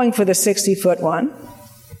not going for the 60-foot one.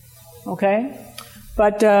 Okay?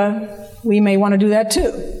 But we may want to do that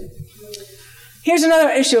too. Here's another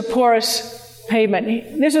issue of porous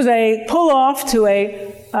pavement. This is a pull-off to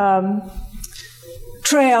a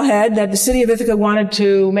trailhead that the city of Ithaca wanted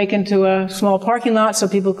to make into a small parking lot so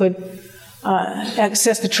people could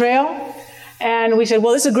access the trail. And we said,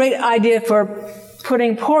 well, this is a great idea for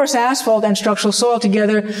putting porous asphalt and structural soil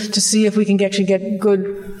together to see if we can actually get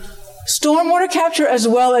good stormwater capture as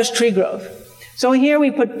well as tree growth. So here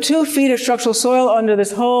we put 2 feet of structural soil under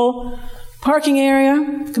this whole parking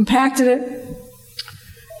area, compacted it,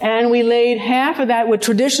 and we laid half of that with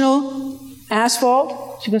traditional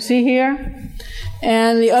asphalt, as you can see here,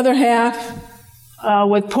 and the other half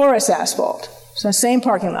with porous asphalt. So the same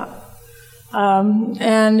parking lot.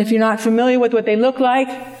 And if you're not familiar with what they look like,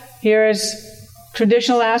 here is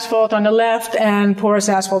traditional asphalt on the left and porous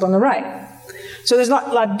asphalt on the right. So there's not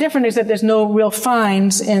a lot different, is that there's no real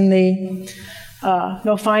fines in the,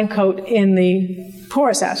 no fine coat in the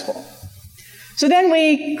porous asphalt. So then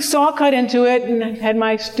we saw cut into it and had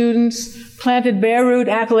my students planted bare root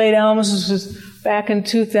accolade elms. This was back in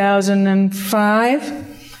 2005.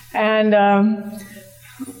 And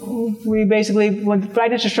we basically went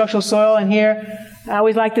right into structural soil. And here, I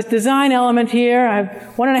always like this design element here. I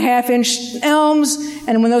have 1.5-inch elms,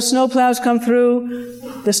 and when those snowplows come through,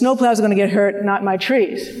 the snowplows are going to get hurt, not my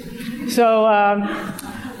trees. So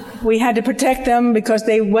we had to protect them because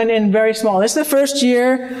they went in very small. This is the first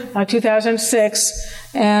year,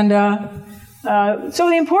 2006. And so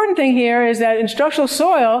the important thing here is that in structural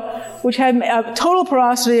soil, which had a total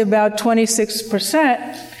porosity of about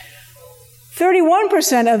 26%,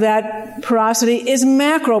 31% of that porosity is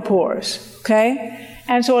macropores, okay?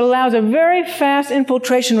 And so it allows a very fast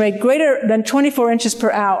infiltration rate, greater than 24 inches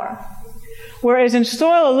per hour. Whereas in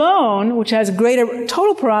soil alone, which has greater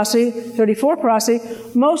total porosity, 34 porosity,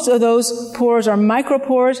 most of those pores are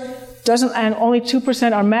micropores, and only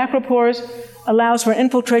 2% are macropores, allows for an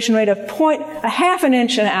infiltration rate of a half an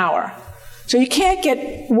inch an hour. So you can't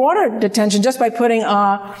get water detention just by putting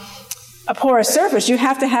a porous surface. You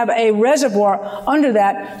have to have a reservoir under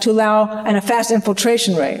that to allow a fast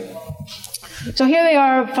infiltration rate. So here they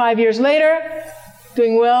are 5 years later,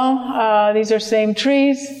 doing well. These are same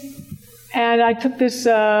trees. And I took this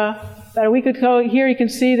about a week ago. Here you can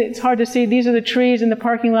see that it's hard to see. These are the trees in the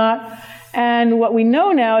parking lot. And what we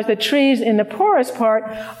know now is that trees in the porous part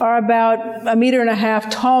are about 1.5 meters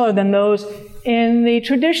taller than those in the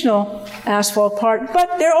traditional asphalt part.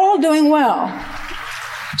 But they're all doing well.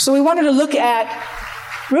 So we wanted to look at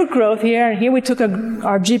root growth here. And here we took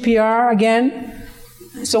our GPR again.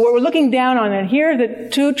 So what we're looking down on it, here are the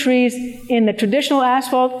 2 trees in the traditional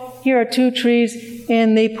asphalt. Here are 2 trees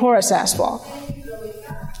in the porous asphalt.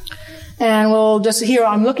 And we'll just, here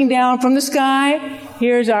I'm looking down from the sky.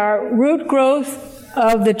 Here's our root growth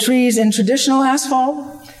of the trees in traditional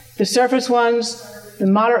asphalt. The surface ones, the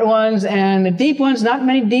moderate ones, and the deep ones, not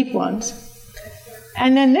many deep ones.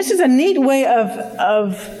 And then this is a neat way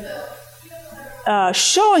of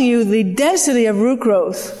showing you the density of root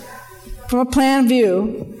growth from a plan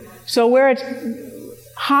view. So where it's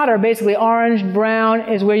hotter, basically orange, brown,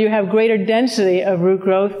 is where you have greater density of root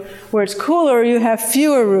growth. Where it's cooler, you have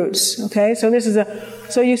fewer roots. Okay, so this is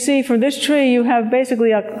so you see from this tree, you have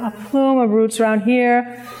basically a plume of roots around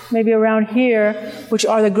here, maybe around here, which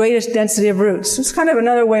are the greatest density of roots. It's kind of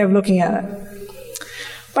another way of looking at it.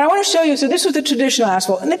 But I want to show you, so this was the traditional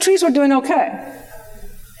asphalt, and the trees were doing okay.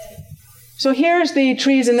 So here's the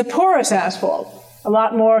trees in the porous asphalt. A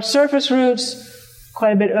lot more surface roots,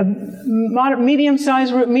 quite a bit of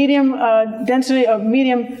medium-sized root, medium density of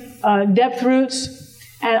medium depth roots,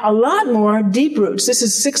 and a lot more deep roots. This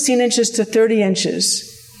is 16 inches to 30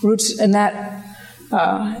 inches roots in that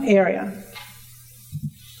area.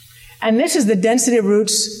 And this is the density of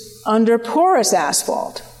roots under porous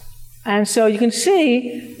asphalt. And so you can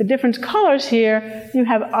see the different colors here. You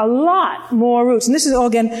have a lot more roots. And this is all,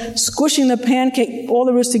 again, squishing the pancake, all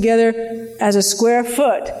the roots together as a square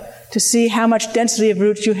foot to see how much density of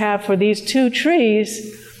roots you have for these two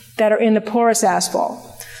trees that are in the porous asphalt.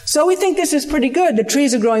 So we think this is pretty good. The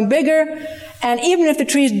trees are growing bigger. And even if the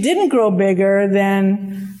trees didn't grow bigger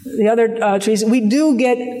than the other trees, we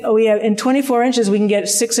have in 24 inches, we can get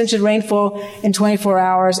 6 inches rainfall in 24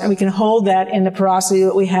 hours, and we can hold that in the porosity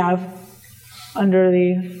that we have under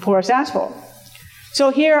the porous asphalt. So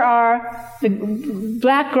here are the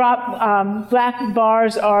black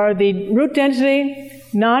bars are the root density,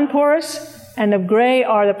 non-porous, and the gray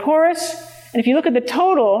are the porous. And if you look at the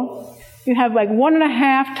total, you have like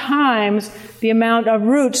 1.5 times the amount of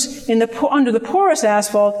roots under the porous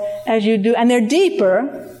asphalt as you do, and they're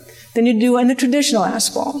deeper than you do in the traditional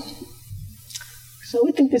asphalt. So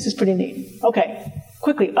we think this is pretty neat. Okay,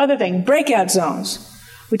 quickly, other thing, breakout zones.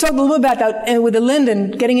 We talked a little bit about that with the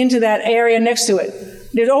linden, getting into that area next to it.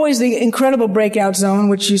 There's always the incredible breakout zone,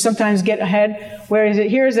 which you sometimes get ahead, whereas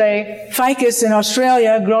here's a ficus in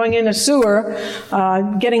Australia growing in a sewer,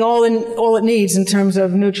 getting all it needs in terms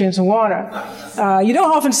of nutrients and water. You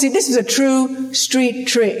don't often see, this is a true street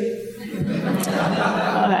tree.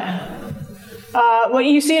 Well,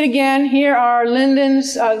 you see it again. Here are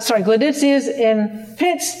gladizias in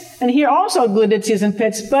pits, and here also gladizias in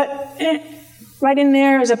pits, but right in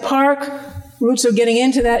there is a park. Roots are getting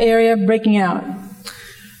into that area, breaking out.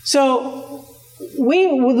 So we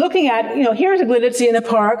were looking at, here's a gladizia in the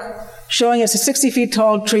park, showing us a 60 feet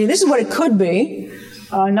tall tree. This is what it could be,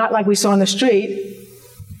 not like we saw on the street.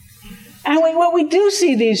 And when we do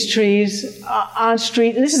see these trees on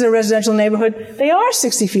street, and this is a residential neighborhood, they are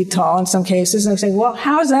 60 feet tall in some cases. And we say, well,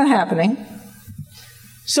 how is that happening?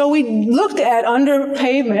 So we looked at under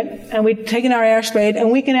pavement, and we'd taken our air spade,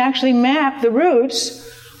 and we can actually map the roots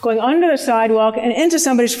going under the sidewalk and into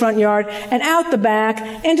somebody's front yard and out the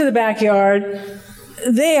back, into the backyard.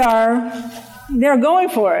 They're going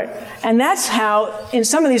for it. And that's how, in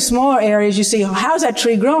some of these smaller areas, you see, how's that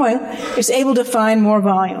tree growing? It's able to find more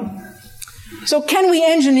volume. So can we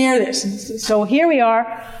engineer this? So here we are,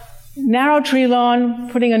 narrow tree lawn,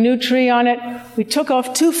 putting a new tree on it. We took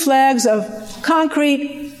off 2 flags of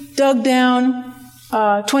concrete, dug down,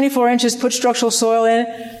 24 inches, put structural soil in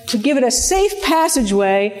to give it a safe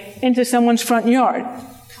passageway into someone's front yard.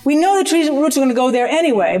 We know the trees and roots are going to go there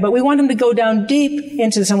anyway, but we want them to go down deep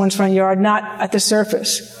into someone's front yard, not at the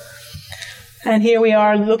surface. And here we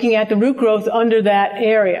are looking at the root growth under that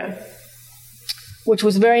area, which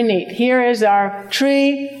was very neat. Here is our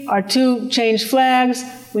tree, our 2 changed flags.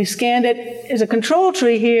 We scanned it. There's a control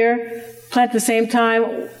tree here, planted at the same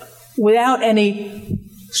time without any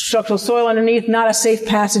structural soil underneath, not a safe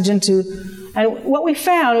passage into. And what we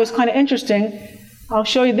found was kind of interesting. I'll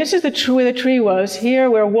show you. This is where the tree was. Here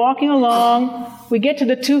we're walking along. We get to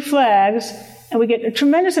the 2 flags, and we get a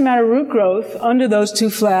tremendous amount of root growth under those 2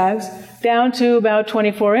 flags, down to about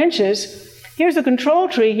 24 inches. Here's the control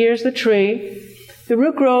tree. Here's the tree. The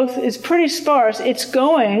root growth is pretty sparse. It's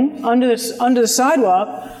going under the sidewalk,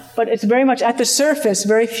 but it's very much at the surface,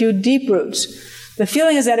 very few deep roots. The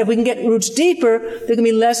feeling is that if we can get roots deeper, there can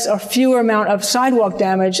be less or fewer amount of sidewalk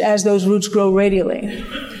damage as those roots grow radially.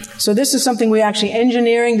 So this is something we're actually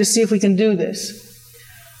engineering to see if we can do this.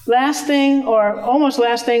 Last thing, or almost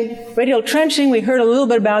last thing, radial trenching. We heard a little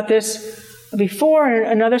bit about this before in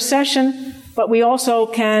another session, but we also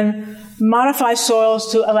can modify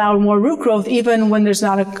soils to allow more root growth even when there's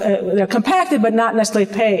not they're compacted but not necessarily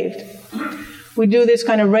paved. We do this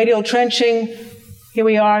kind of radial trenching. Here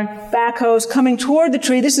we are, backhoes coming toward the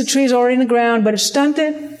tree. The tree's already in the ground, but it's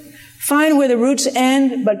stunted. Find where the roots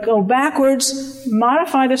end, but go backwards,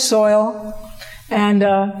 modify the soil, and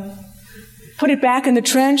put it back in the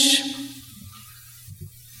trench.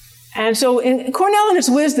 And so Cornell in its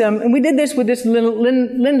wisdom, and we did this with this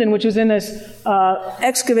linden, which was in this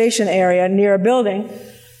excavation area near a building.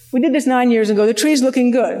 We did this 9 years ago. The tree's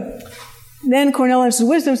looking good. Then Cornell in its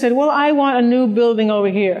wisdom said, well, I want a new building over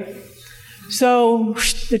here. So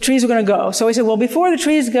the trees are going to go. So we said, well, before the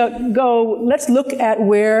trees go, let's look at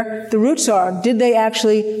where the roots are. Did they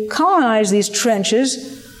actually colonize these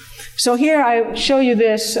trenches? So here I show you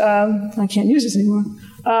this. I can't use this anymore.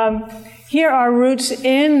 Here are roots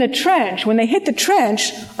in the trench. When they hit the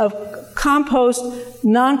trench of compost,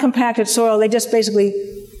 non-compacted soil, they just basically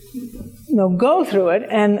go through it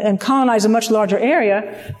and colonize a much larger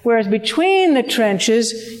area, whereas between the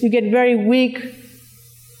trenches, you get very weak,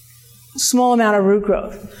 small amount of root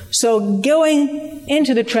growth. So going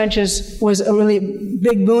into the trenches was a really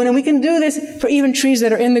big boon, and we can do this for even trees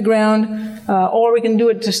that are in the ground, or we can do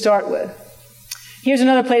it to start with. Here's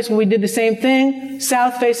another place where we did the same thing,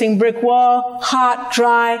 south-facing brick wall, hot,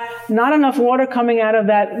 dry, not enough water coming out of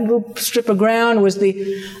that little strip of ground was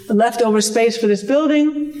the leftover space for this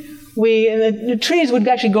building. The trees would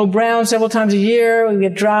actually go brown several times a year. Would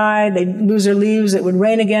get dry. They'd lose their leaves. It would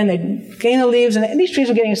rain again. They'd gain the leaves. And these trees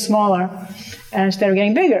were getting smaller instead of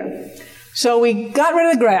getting bigger. So we got rid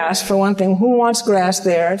of the grass, for one thing. Who wants grass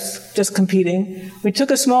there? It's just competing. We took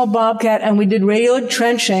a small bobcat and we did radial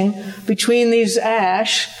trenching between these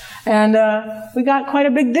ash. And we got quite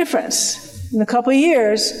a big difference. In a couple of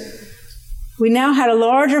years, we now had a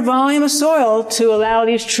larger volume of soil to allow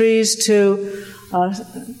these trees to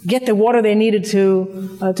get the water they needed to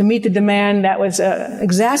meet the demand that was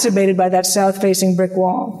exacerbated by that south-facing brick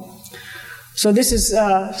wall. So this is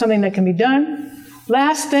something that can be done.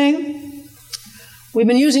 Last thing, we've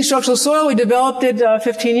been using structural soil. We developed it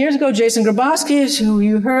 15 years ago. Jason Grabowski, who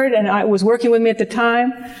you heard, and I was working with me at the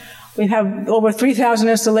time. We have over 3,000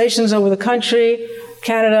 installations over the country,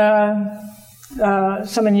 Canada,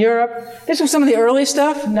 some in Europe. This was some of the early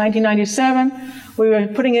stuff, 1997. We were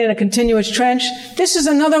putting it in a continuous trench. This is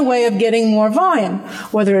another way of getting more volume,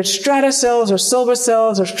 whether it's strata cells or silver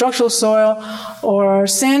cells or structural soil or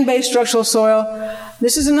sand-based structural soil.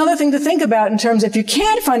 This is another thing to think about in terms of if you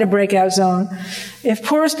can't find a breakout zone, if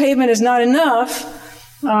porous pavement is not enough,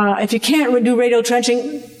 if you can't do radial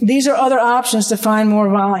trenching, these are other options to find more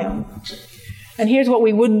volume. And here's what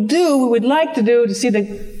we would do, we would like to do to see the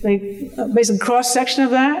basic cross-section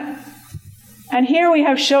of that. And here we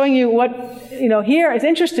have showing you what, here it's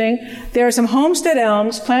interesting. There are some homestead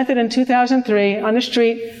elms planted in 2003 on the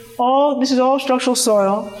street. This is all structural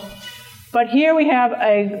soil. But here we have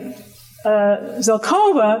a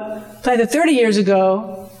Zelkova planted 30 years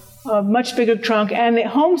ago, a much bigger trunk, and the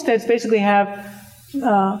homesteads basically have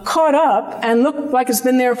caught up and look like it's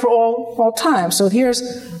been there for all time. So here's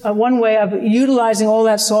one way of utilizing all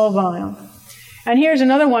that soil volume. And here's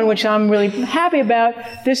another one which I'm really happy about.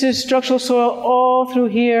 This is structural soil all through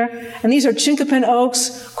here. And these are chinkapin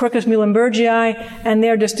oaks, Quercus muhlenbergii, and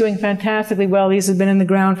they're just doing fantastically well. These have been in the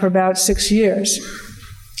ground for about 6 years.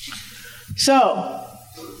 So,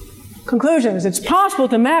 conclusions. It's possible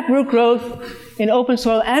to map root growth in open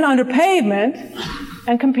soil and under pavement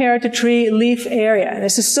and compare it to tree leaf area.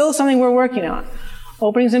 This is still something we're working on.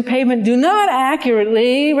 Openings in pavement do not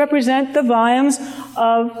accurately represent the volumes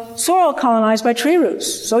of soil colonized by tree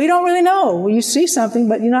roots. So you don't really know. You see something,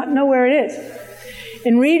 but you don't know where it is.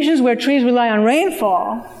 In regions where trees rely on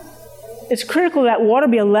rainfall, it's critical that water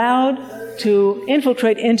be allowed to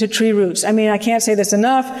infiltrate into tree roots. I mean, I can't say this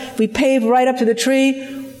enough. If we pave right up to the tree,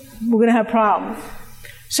 we're going to have problems.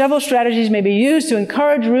 Several strategies may be used to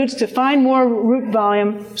encourage roots to find more root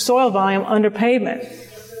volume, soil volume under pavement.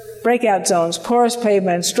 Breakout zones, porous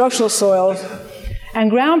pavement, structural soils,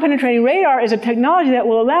 and ground-penetrating radar is a technology that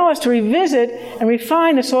will allow us to revisit and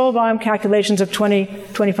refine the soil volume calculations of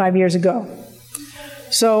 25 years ago.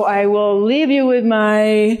 So I will leave you with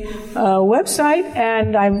my website,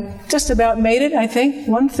 and I've just about made it, I think,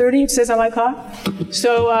 1:30 it says on my clock.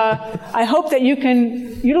 So I hope that you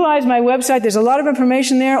can utilize my website. There's a lot of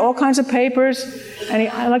information there, all kinds of papers, and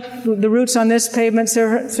I like the roots on this pavement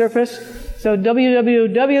surface. So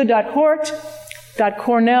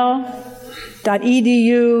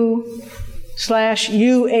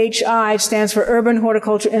www.hort.cornell.edu/UHI stands for Urban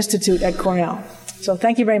Horticulture Institute at Cornell. So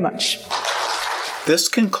thank you very much. This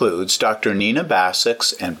concludes Dr. Nina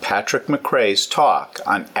Bassuk's and Patrick McRae's talk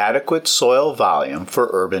on adequate soil volume for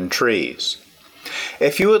urban trees.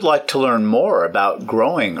 If you would like to learn more about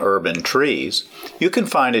growing urban trees, you can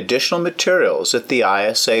find additional materials at the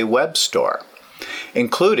ISA web store,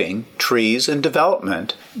 including Trees in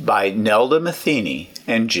Development by Nelda Matheny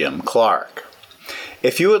and Jim Clark.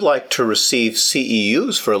 If you would like to receive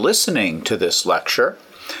CEUs for listening to this lecture,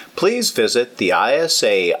 please visit the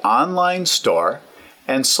ISA online store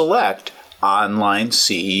and select Online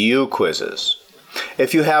CEU Quizzes.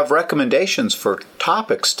 If you have recommendations for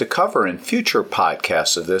topics to cover in future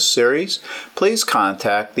podcasts of this series, please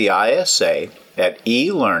contact the ISA at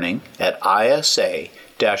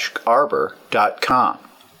elearning@isa-arbor.com.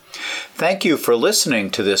 Thank you for listening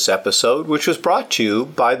to this episode, which was brought to you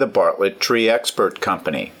by the Bartlett Tree Expert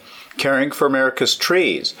Company, caring for America's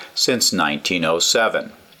trees since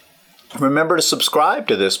 1907. Remember to subscribe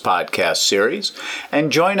to this podcast series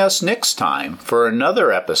and join us next time for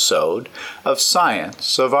another episode of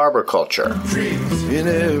Science of Arboriculture. Trees in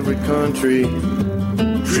every country.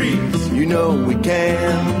 Trees, you know we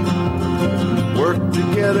can work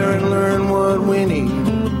together and learn what we need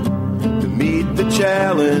to meet the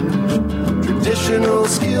challenge. Traditional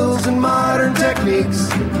skills and modern techniques.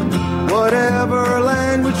 Whatever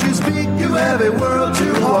language you speak, you have a world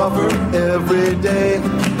to offer every day.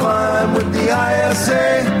 Climb with the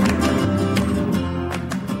ISA.